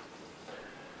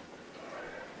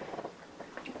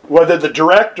 Whether the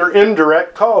direct or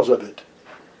indirect cause of it.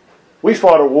 We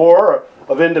fought a war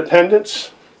of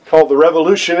independence called the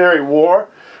Revolutionary War.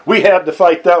 We had to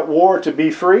fight that war to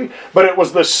be free, but it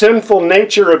was the sinful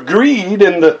nature of greed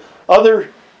in the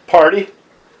other party.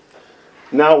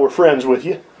 Now we're friends with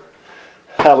you.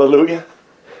 Hallelujah.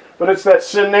 But it's that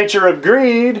sin nature of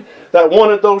greed that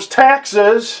wanted those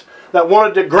taxes, that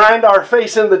wanted to grind our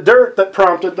face in the dirt, that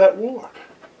prompted that war.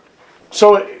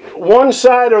 So one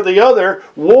side or the other,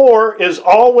 war is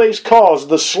always caused.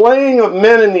 The slaying of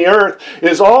men in the earth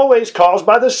is always caused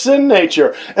by the sin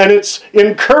nature. And it's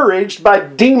encouraged by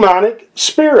demonic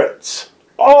spirits.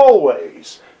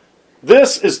 Always.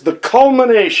 This is the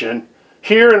culmination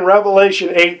here in Revelation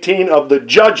 18 of the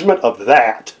judgment of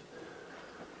that.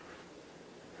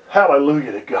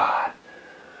 Hallelujah to God.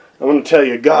 I'm going to tell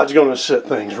you, God's going to set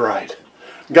things right.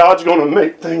 God's going to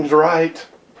make things right.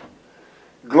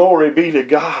 Glory be to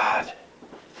God.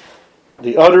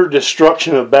 The utter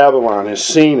destruction of Babylon is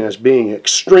seen as being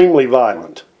extremely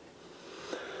violent.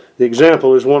 The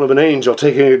example is one of an angel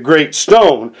taking a great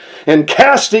stone and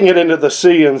casting it into the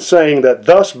sea and saying that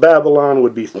thus Babylon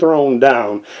would be thrown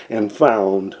down and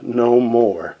found no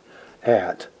more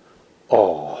at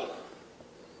all.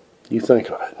 You think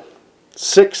of it.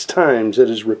 6 times it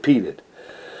is repeated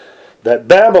that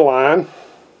Babylon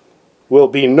will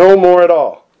be no more at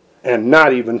all. And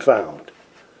not even found.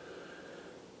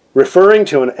 Referring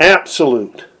to an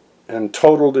absolute and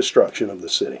total destruction of the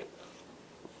city.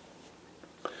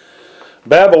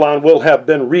 Babylon will have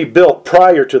been rebuilt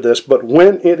prior to this, but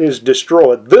when it is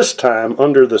destroyed, this time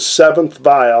under the 7th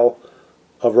vial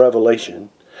of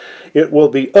Revelation, it will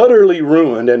be utterly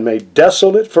ruined and made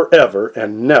desolate forever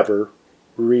and never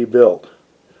rebuilt.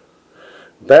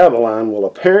 Babylon will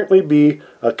apparently be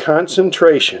a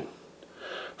concentration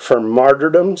for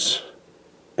martyrdoms,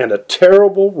 and a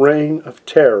terrible reign of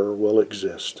terror will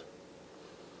exist.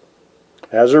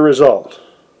 As a result,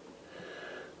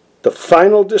 the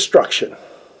final destruction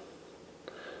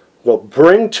will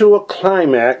bring to a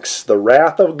climax the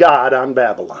wrath of God on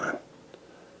Babylon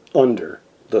under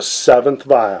the 7th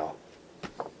vial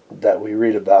that we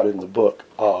read about in the book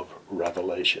of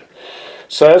Revelation.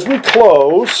 So as we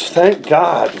close, thank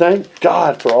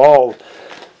God for all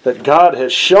that God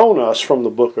has shown us from the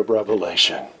book of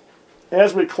Revelation.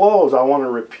 As we close, I want to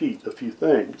repeat a few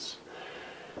things.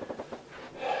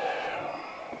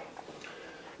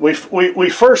 We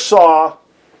first saw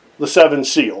the seven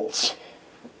seals.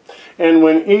 And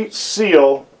when each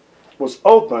seal was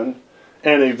opened,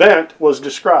 an event was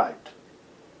described.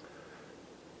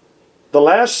 The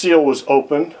last seal was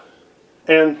opened,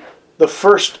 and the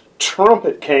first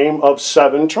trumpet came of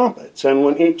seven trumpets. And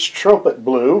when each trumpet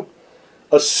blew,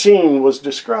 a scene was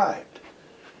described.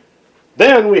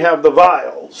 Then we have the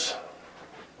vials.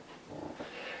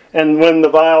 And when the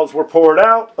vials were poured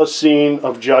out, a scene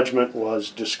of judgment was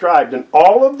described. And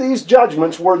all of these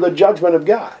judgments were the judgment of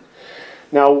God.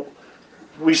 Now,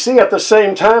 we see at the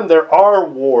same time there are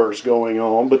wars going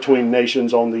on between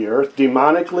nations on the earth,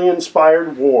 demonically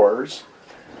inspired wars.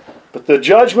 But the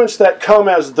judgments that come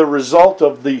as the result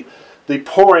of the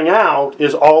pouring out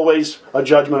is always a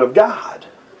judgment of God.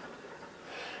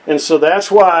 And so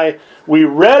that's why we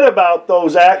read about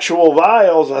those actual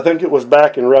vials. I think it was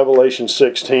back in Revelation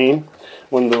 16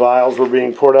 when the vials were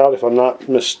being poured out, if I'm not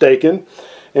mistaken.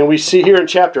 And we see here in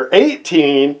chapter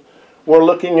 18, we're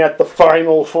looking at the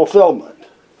final fulfillment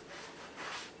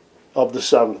of the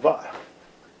seventh vial.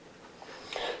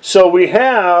 So we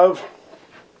have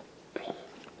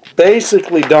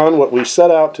basically done what we set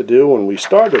out to do when we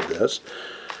started this,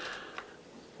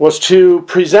 was to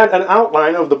present an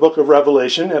outline of the book of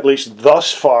Revelation, at least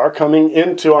thus far, coming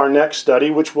into our next study,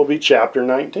 which will be chapter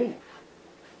 19.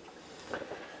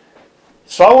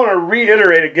 So I want to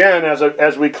reiterate again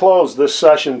as we close this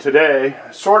session today,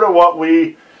 sort of what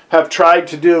we have tried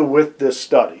to do with this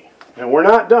study. And we're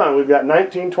not done. We've got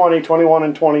 19, 20, 21,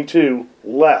 and 22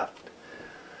 left.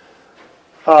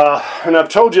 And I've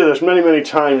told you this many, many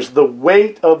times, the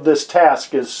weight of this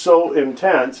task is so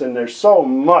intense and there's so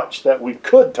much that we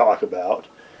could talk about.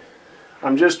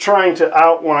 I'm just trying to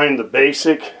outline the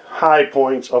basic high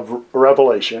points of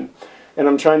Revelation, and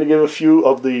I'm trying to give a few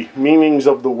of the meanings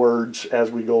of the words as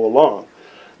we go along.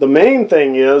 The main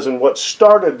thing is, and what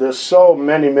started this so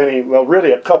many, well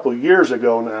really a couple years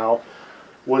ago now,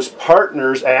 was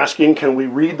partners asking, can we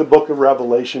read the book of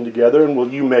Revelation together and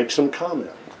will you make some comment?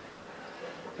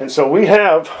 And so we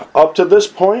have, up to this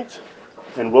point,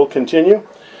 and we'll continue,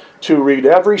 to read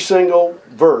every single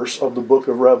verse of the book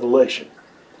of Revelation.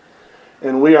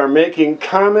 And we are making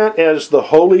comment as the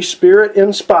Holy Spirit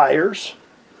inspires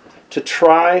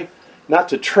I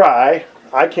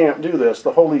can't do this.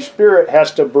 The Holy Spirit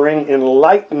has to bring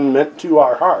enlightenment to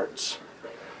our hearts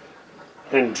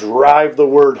and drive the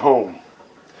word home.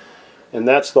 And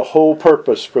that's the whole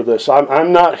purpose for this.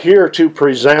 I'm not here to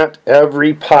present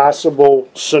every possible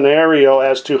scenario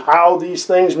as to how these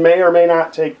things may or may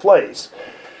not take place.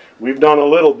 We've done a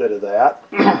little bit of that.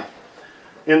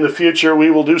 In the future,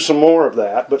 we will do some more of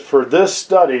that. But for this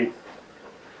study,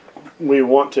 we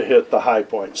want to hit the high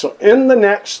point. So in the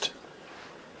next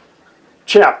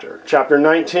chapter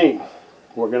 19,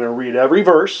 we're going to read every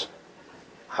verse.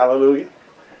 Hallelujah.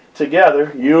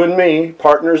 Together, you and me,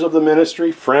 partners of the ministry,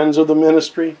 friends of the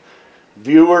ministry,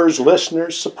 viewers,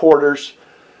 listeners, supporters,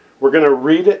 we're going to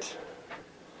read it,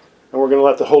 and we're going to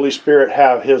let the Holy Spirit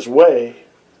have His way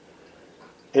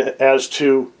as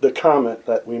to the comment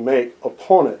that we make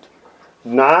upon it.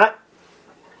 Not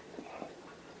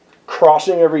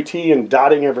crossing every T and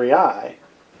dotting every I.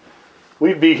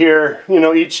 We'd be here,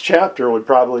 each chapter would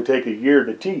probably take a year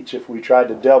to teach if we tried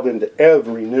to delve into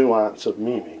every nuance of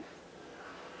meaning.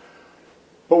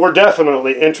 But we're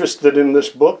definitely interested in this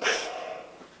book.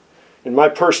 In my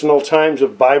personal times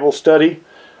of Bible study,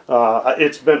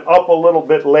 it's been up a little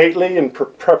bit lately in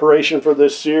preparation for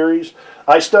this series.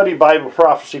 I study Bible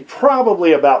prophecy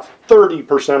probably about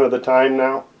 30% of the time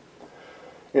now,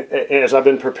 as I've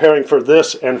been preparing for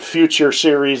this and future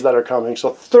series that are coming.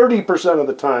 So 30% of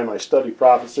the time I study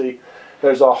prophecy.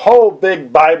 There's a whole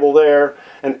big Bible there,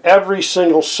 and every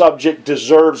single subject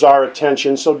deserves our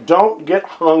attention. So don't get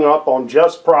hung up on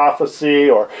just prophecy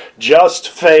or just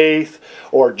faith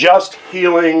or just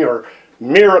healing or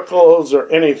miracles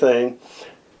or anything.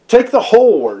 Take the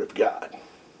whole Word of God.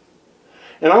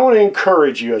 And I want to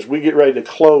encourage you as we get ready to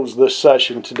close this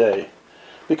session today,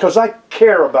 because I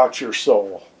care about your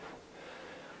soul.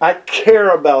 I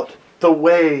care about the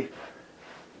way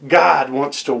God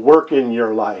wants to work in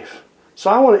your life. So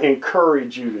I want to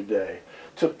encourage you today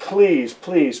to please,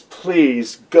 please,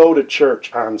 please go to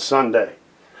church on Sunday.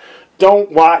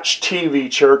 Don't watch TV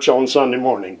church on Sunday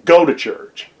morning. Go to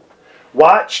church.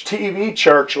 Watch TV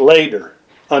church later,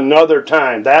 another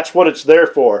time. That's what it's there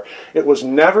for. It was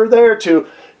never there to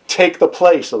take the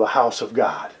place of the house of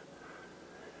God.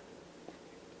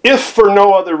 If for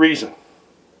no other reason,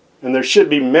 and there should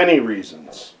be many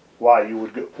reasons why you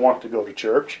would want to go to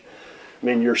church. I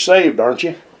mean, you're saved, aren't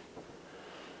you?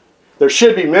 There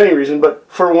should be many reasons, but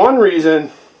for one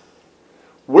reason,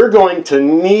 we're going to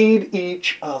need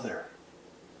each other.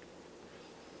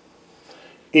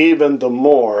 even the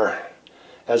more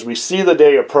as we see the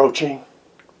day approaching.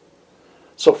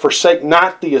 So forsake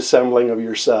not the assembling of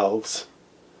yourselves,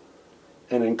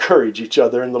 and encourage each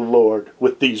other in the Lord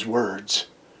with these words.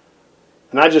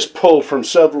 And I just pulled from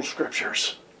several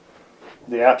scriptures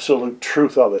the absolute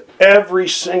truth of it. Every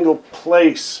single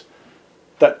place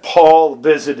that Paul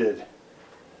visited,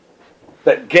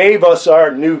 that gave us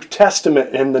our New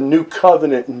Testament and the New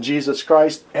Covenant in Jesus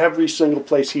Christ, every single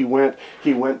place he went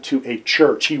to a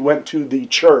church. He went to the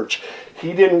church.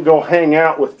 He didn't go hang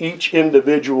out with each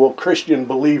individual Christian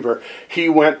believer. He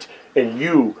went, and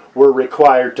you were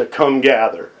required to come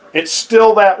gather. It's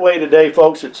still that way today,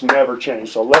 folks. It's never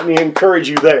changed. So let me encourage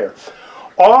you there.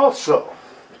 Also,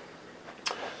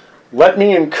 let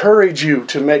me encourage you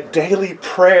to make daily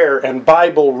prayer and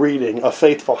Bible reading a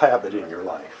faithful habit in your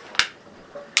life.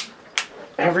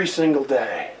 Every single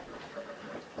day.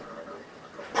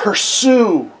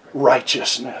 Pursue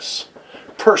righteousness.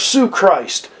 Pursue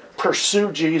Christ.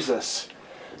 Pursue Jesus.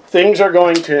 Things are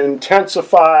going to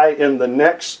intensify in the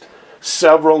next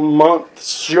several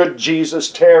months. Should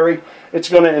Jesus tarry, it's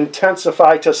going to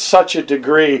intensify to such a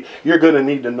degree you're going to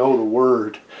need to know the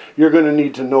Word. You're going to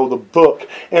need to know the book.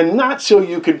 And not so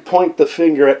you can point the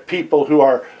finger at people who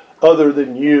are other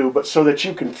than you, but so that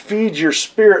you can feed your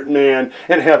spirit man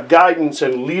and have guidance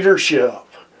and leadership.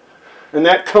 And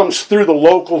that comes through the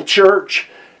local church,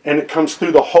 and it comes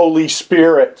through the Holy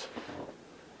Spirit.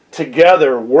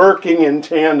 Together, working in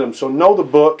tandem. So know the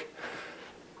book.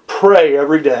 Pray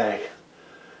every day.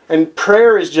 And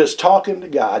prayer is just talking to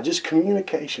God, just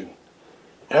communication.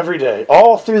 Every day,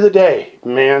 all through the day,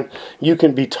 man, you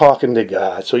can be talking to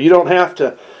God. So you don't have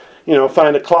to,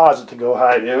 find a closet to go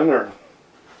hide in or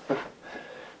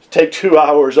take 2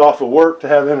 hours off of work to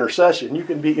have intercession. You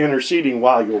can be interceding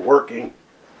while you're working.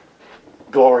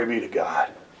 Glory be to God.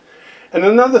 And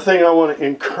another thing I want to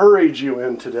encourage you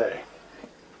in today,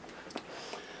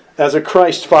 as a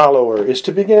Christ follower, is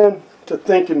to begin to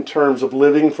think in terms of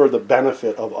living for the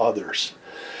benefit of others.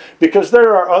 Because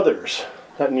there are others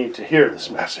that need to hear this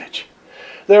message.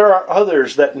 There are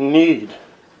others that need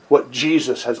what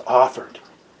Jesus has offered.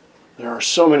 There are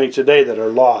so many today that are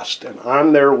lost and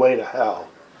on their way to hell.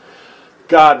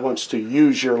 God wants to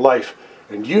use your life,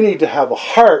 and you need to have a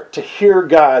heart to hear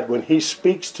God when He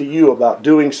speaks to you about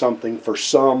doing something for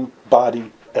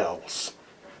somebody else.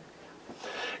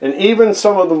 And even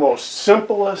some of the most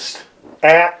simplest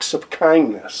acts of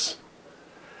kindness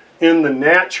in the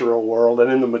natural world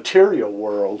and in the material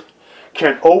world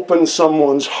can open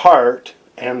someone's heart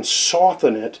and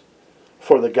soften it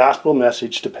for the gospel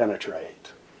message to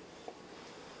penetrate.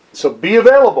 So be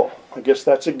available. I guess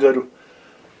that's a good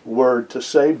word to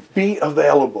say. Be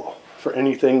available for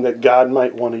anything that God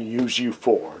might want to use you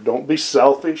for. Don't be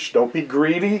selfish. Don't be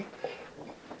greedy.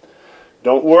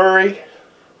 Don't worry.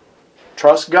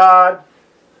 Trust God.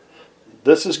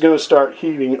 This is going to start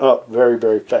heating up very,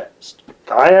 very fast.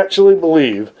 I actually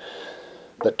believe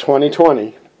that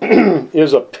 2020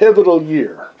 is a pivotal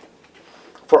year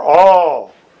for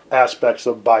all aspects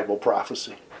of Bible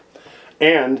prophecy,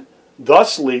 and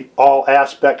thusly all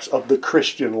aspects of the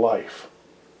Christian life.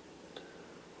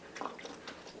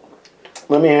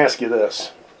 Let me ask you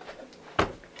this.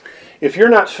 If you're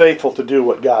not faithful to do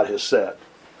what God has said,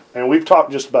 and we've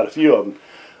talked just about a few of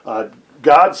them,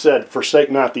 God said,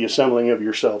 forsake not the assembling of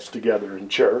yourselves together in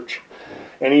church.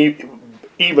 And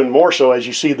even more so as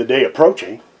you see the day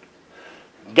approaching.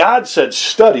 God said,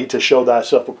 study to show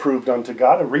thyself approved unto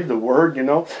God, and read the Word,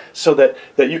 so that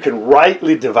you can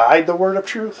rightly divide the word of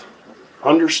truth.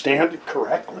 Understand it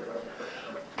correctly.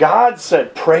 God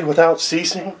said, pray without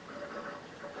ceasing.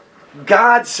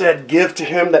 God said, give to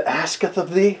him that asketh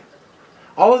of thee.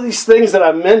 All of these things that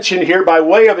I mentioned here by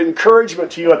way of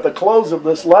encouragement to you at the close of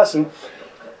this lesson,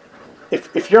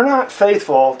 if you're not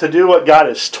faithful to do what God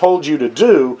has told you to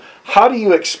do, how do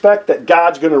you expect that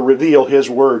God's going to reveal His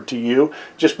Word to you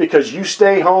just because you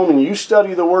stay home and you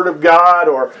study the Word of God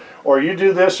or you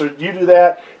do this or you do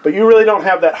that, but you really don't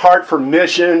have that heart for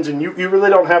missions and you really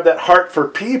don't have that heart for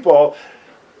people?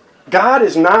 God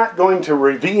is not going to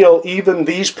reveal even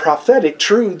these prophetic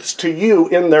truths to you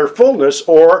in their fullness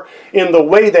or in the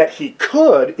way that He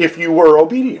could if you were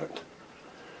obedient.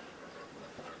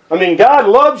 I mean, God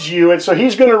loves you, and so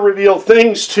He's going to reveal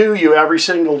things to you every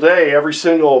single day, every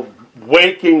single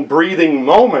waking, breathing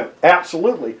moment.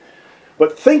 Absolutely.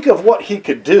 But think of what He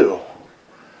could do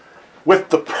with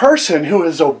the person who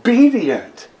is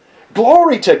obedient.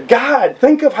 Glory to God.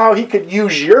 Think of how He could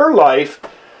use your life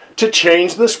to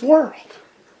change this world,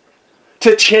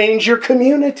 to change your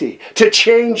community, to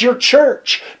change your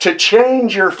church, to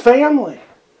change your family.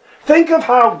 Think of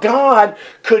how God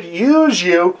could use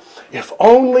you if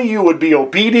only you would be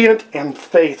obedient and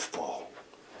faithful.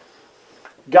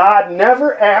 God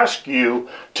never asked you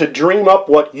to dream up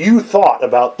what you thought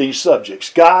about these subjects.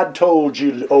 God told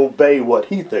you to obey what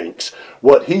He thinks,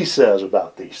 what He says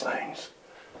about these things.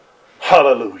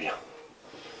 Hallelujah.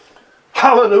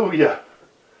 Hallelujah.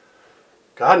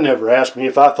 God never asked me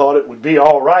if I thought it would be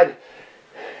all right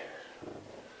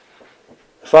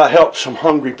if I helped some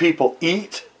hungry people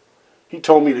eat. He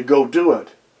told me to go do it.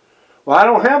 Well, I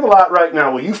don't have a lot right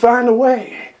now. Well, you find a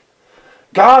way.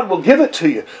 God will give it to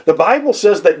you. The Bible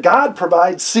says that God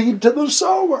provides seed to the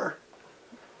sower.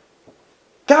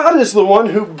 God is the one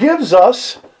who gives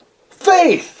us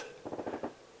faith.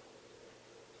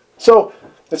 So,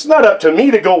 it's not up to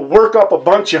me to go work up a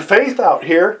bunch of faith out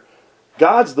here.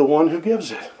 God's the one who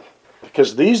gives it.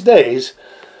 Because these days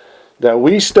that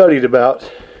we studied about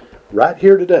right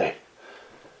here today,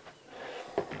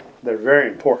 they're very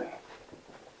important.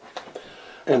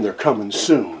 And they're coming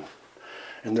soon.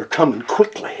 And they're coming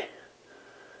quickly.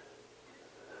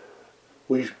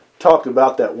 We talked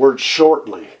about that word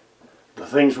shortly. The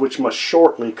things which must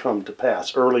shortly come to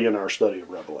pass early in our study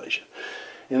of Revelation.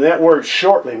 And that word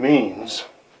shortly means,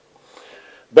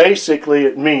 basically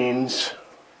it means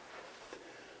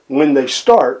when they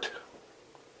start,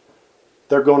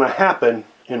 they're going to happen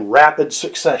in rapid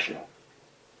succession.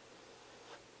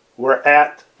 We're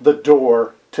at the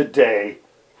door today,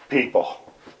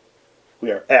 people. We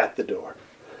are at the door.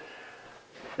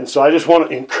 And so I just want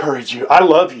to encourage you. I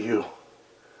love you.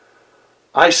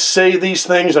 I say these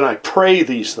things and I pray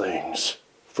these things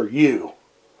for you.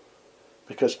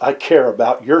 Because I care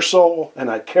about your soul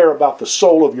and I care about the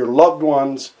soul of your loved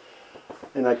ones.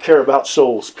 And I care about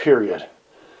souls, period.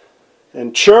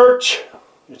 And church,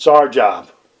 it's our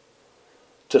job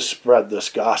to spread this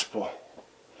gospel.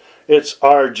 It's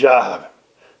our job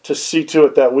to see to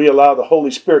it that we allow the Holy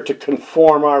Spirit to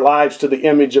conform our lives to the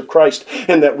image of Christ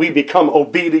and that we become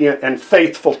obedient and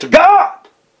faithful to God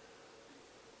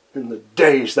in the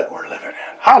days that we're living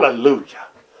in. Hallelujah.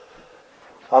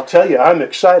 I'll tell you, I'm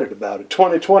excited about it.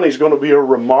 2020 is going to be a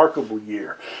remarkable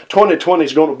year. 2020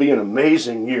 is going to be an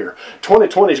amazing year.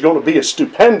 2020 is going to be a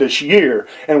stupendous year.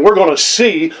 And we're going to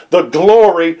see the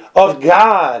glory of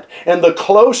God. And the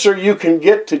closer you can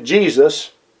get to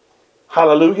Jesus,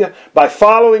 hallelujah, by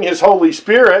following His Holy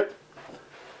Spirit,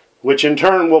 which in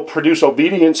turn will produce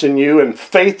obedience in you and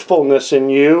faithfulness in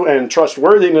you and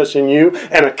trustworthiness in you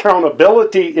and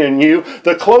accountability in you,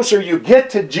 the closer you get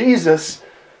to Jesus,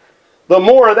 the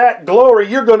more of that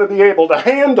glory you're going to be able to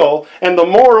handle, and the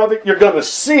more of it you're going to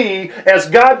see as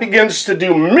God begins to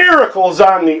do miracles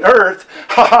on the earth,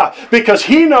 because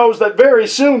He knows that very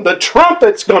soon the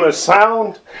trumpet's going to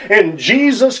sound and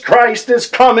Jesus Christ is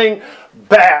coming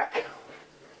back.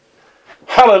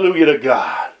 Hallelujah to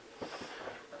God.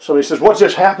 So he says, what's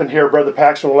just happened here, Brother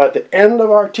Paxton? Well, at the end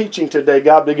of our teaching today,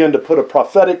 God began to put a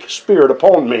prophetic spirit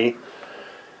upon me.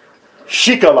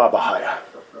 Shikalabahaya.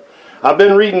 I've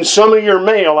been reading some of your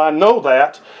mail, I know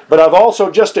that, but I've also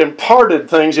just imparted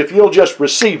things if you'll just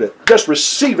receive it. Just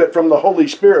receive it from the Holy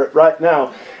Spirit right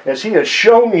now as He has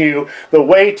shown you the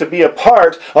way to be a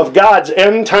part of God's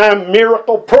end-time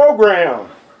miracle program.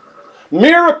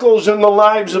 Miracles in the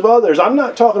lives of others. I'm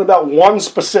not talking about one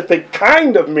specific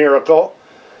kind of miracle.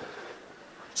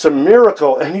 It's a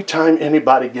miracle anytime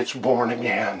anybody gets born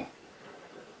again.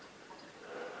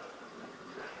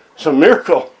 It's a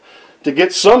miracle to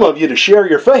get some of you to share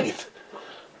your faith.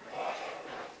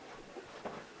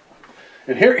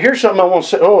 And here's something I want to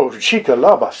say. Oh, Shika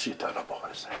Labasita.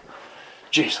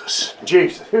 Jesus.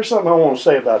 Here's something I want to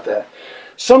say about that.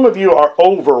 Some of you are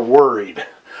over-worried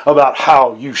about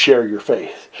how you share your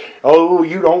faith. Oh,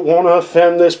 you don't want to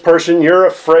offend this person. You're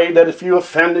afraid that if you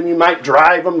offend him, you might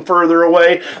drive him further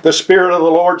away. The Spirit of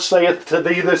the Lord saith to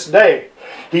thee this day.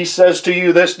 He says to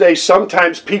you this day,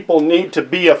 sometimes people need to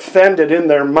be offended in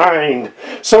their mind.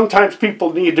 Sometimes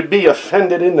people need to be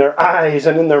offended in their eyes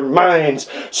and in their minds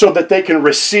so that they can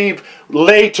receive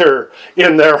later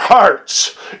in their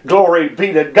hearts. Glory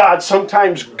be to God.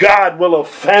 Sometimes God will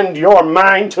offend your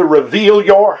mind to reveal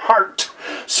your heart.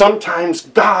 Sometimes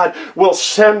God will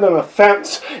send an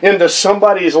offense into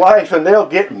somebody's life and they'll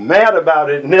get mad about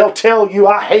it and they'll tell you,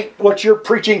 I hate what you're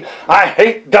preaching, I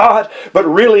hate God, but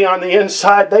really on the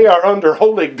inside they are under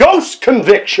Holy Ghost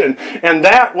conviction, and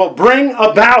that will bring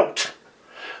about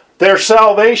their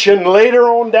salvation later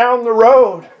on down the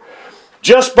road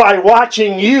just by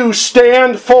watching you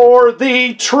stand for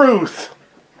the truth.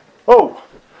 Oh,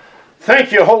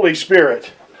 thank you, Holy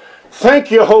Spirit. Thank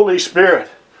you, Holy Spirit.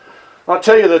 I'll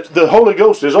tell you that the Holy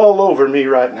Ghost is all over me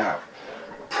right now.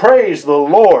 Praise the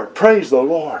Lord. Praise the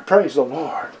Lord. Praise the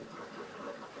Lord.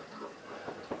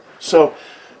 So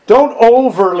don't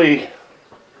overly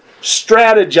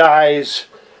strategize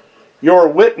your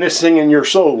witnessing and your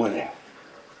soul winning.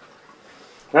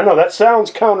 I know that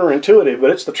sounds counterintuitive, but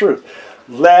it's the truth.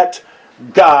 Let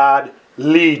God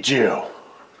lead you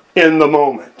in the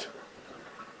moment.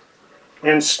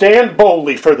 And stand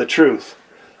boldly for the truth.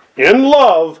 In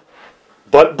love,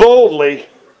 but boldly.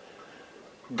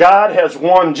 God has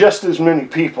won just as many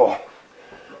people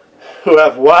who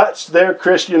have watched their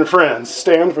Christian friends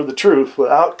stand for the truth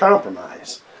without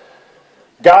compromise.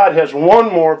 God has won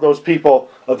more of those people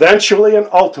eventually and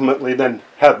ultimately than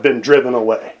have been driven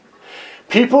away.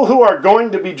 People who are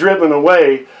going to be driven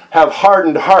away have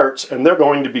hardened hearts, and they're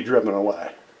going to be driven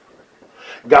away.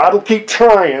 God will keep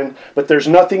trying, but there's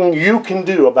nothing you can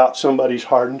do about somebody's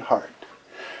hardened heart.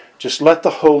 Just let the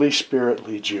Holy Spirit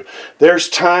lead you. There's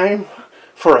time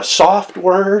for a soft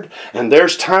word, and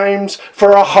there's times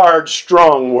for a hard,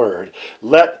 strong word.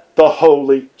 Let the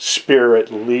Holy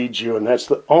Spirit lead you, and that's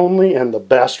the only and the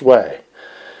best way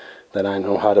that I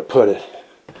know how to put it.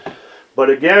 But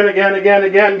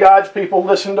again, God's people,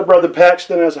 listen to Brother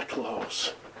Paxton as I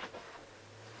close.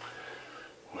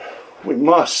 We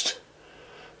must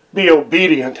be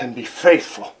obedient and be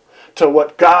faithful to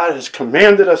what God has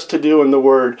commanded us to do in the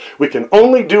Word. We can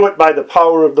only do it by the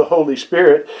power of the Holy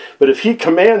Spirit. But if He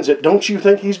commands it, don't you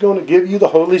think He's going to give you the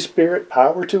Holy Spirit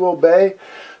power to obey?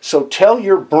 So tell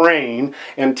your brain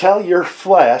and tell your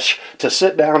flesh to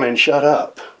sit down and shut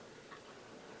up.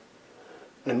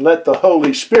 And let the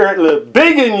Holy Spirit live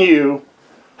big in you.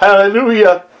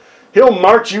 Hallelujah. He'll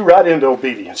march you right into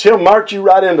obedience. He'll march you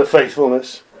right into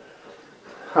faithfulness.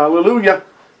 Hallelujah.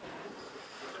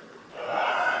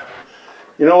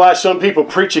 You know why some people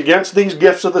preach against these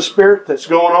gifts of the Spirit that's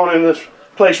going on in this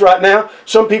place right now?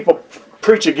 Some people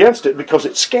preach against it because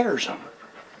it scares them.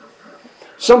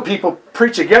 Some people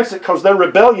preach against it because they're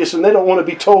rebellious and they don't want to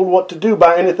be told what to do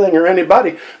by anything or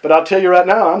anybody. But I'll tell you right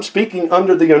now, I'm speaking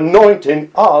under the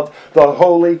anointing of the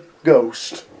Holy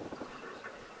Ghost.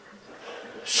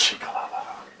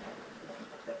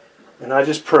 And I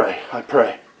just pray,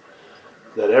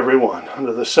 that everyone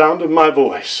under the sound of my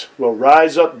voice will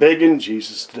rise up big in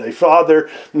Jesus today. Father,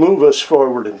 move us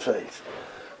forward in faith.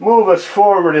 Move us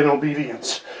forward in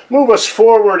obedience. Move us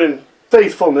forward in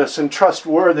faithfulness and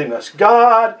trustworthiness.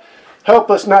 God,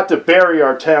 help us not to bury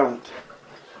our talent.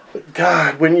 But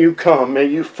God, when you come, may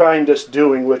you find us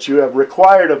doing what you have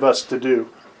required of us to do.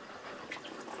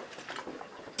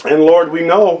 And Lord, we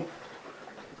know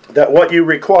that what you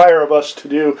require of us to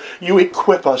do, you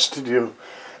equip us to do.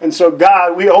 And so,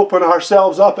 God, we open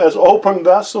ourselves up as open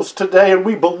vessels today, and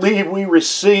we believe we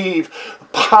receive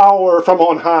power from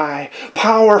on high,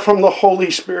 power from the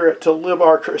Holy Spirit to live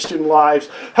our Christian lives.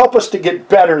 Help us to get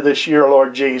better this year,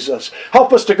 Lord Jesus.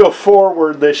 Help us to go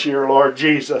forward this year, Lord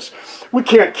Jesus. We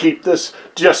can't keep this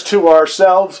just to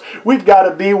ourselves. We've got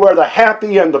to be where the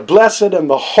happy and the blessed and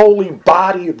the holy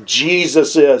body of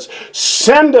Jesus is.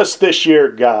 Send us this year,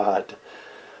 God,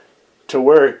 to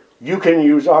where you can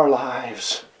use our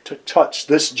lives to touch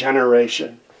this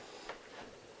generation.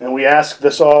 And we ask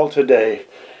this all today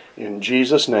in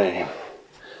Jesus' name.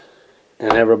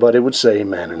 And everybody would say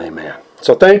amen and amen.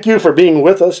 So thank you for being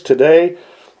with us today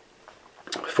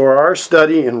for our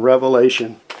study in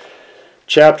Revelation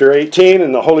chapter 18.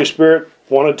 And the Holy Spirit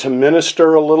wanted to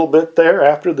minister a little bit there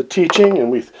after the teaching.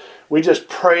 And we just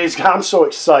praise God. I'm so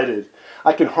excited.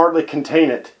 I can hardly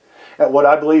contain it at what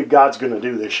I believe God's going to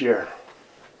do this year.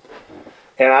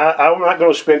 And I'm not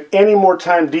going to spend any more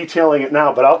time detailing it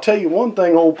now, but I'll tell you one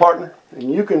thing, old partner,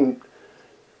 and you can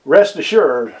rest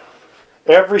assured,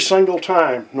 every single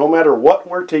time, no matter what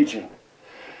we're teaching,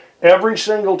 every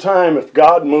single time if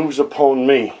God moves upon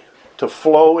me to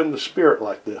flow in the Spirit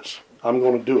like this, I'm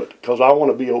going to do it because I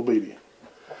want to be obedient.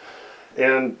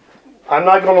 And I'm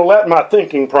not going to let my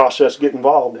thinking process get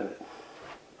involved in it.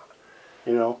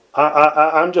 You know,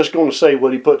 I'm just going to say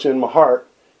what He puts in my heart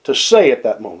to say at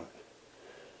that moment.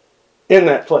 In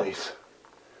that place.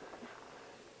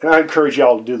 And I encourage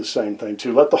y'all to do the same thing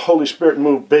too. Let the Holy Spirit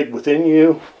move big within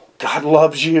you. God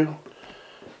loves you.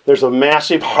 There's a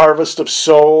massive harvest of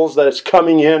souls that is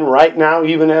coming in right now,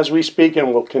 even as we speak,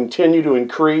 and will continue to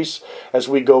increase as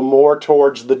we go more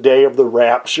towards the day of the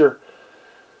rapture.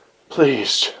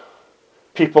 Please,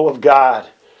 people of God,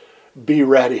 be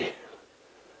ready.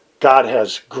 God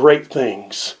has great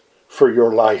things for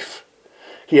your life.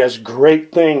 He has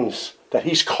great things that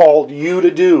He's called you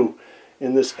to do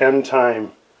in this end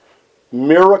time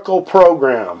miracle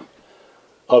program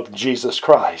of Jesus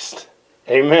Christ.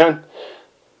 Amen.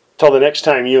 Till the next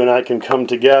time you and I can come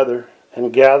together,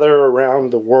 and gather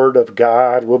around the Word of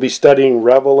God. We'll be studying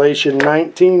Revelation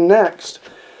 19 next.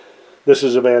 This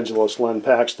is Evangelist Len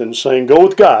Paxton saying, go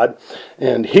with God,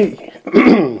 and He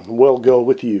will go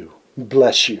with you.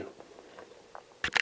 Bless you.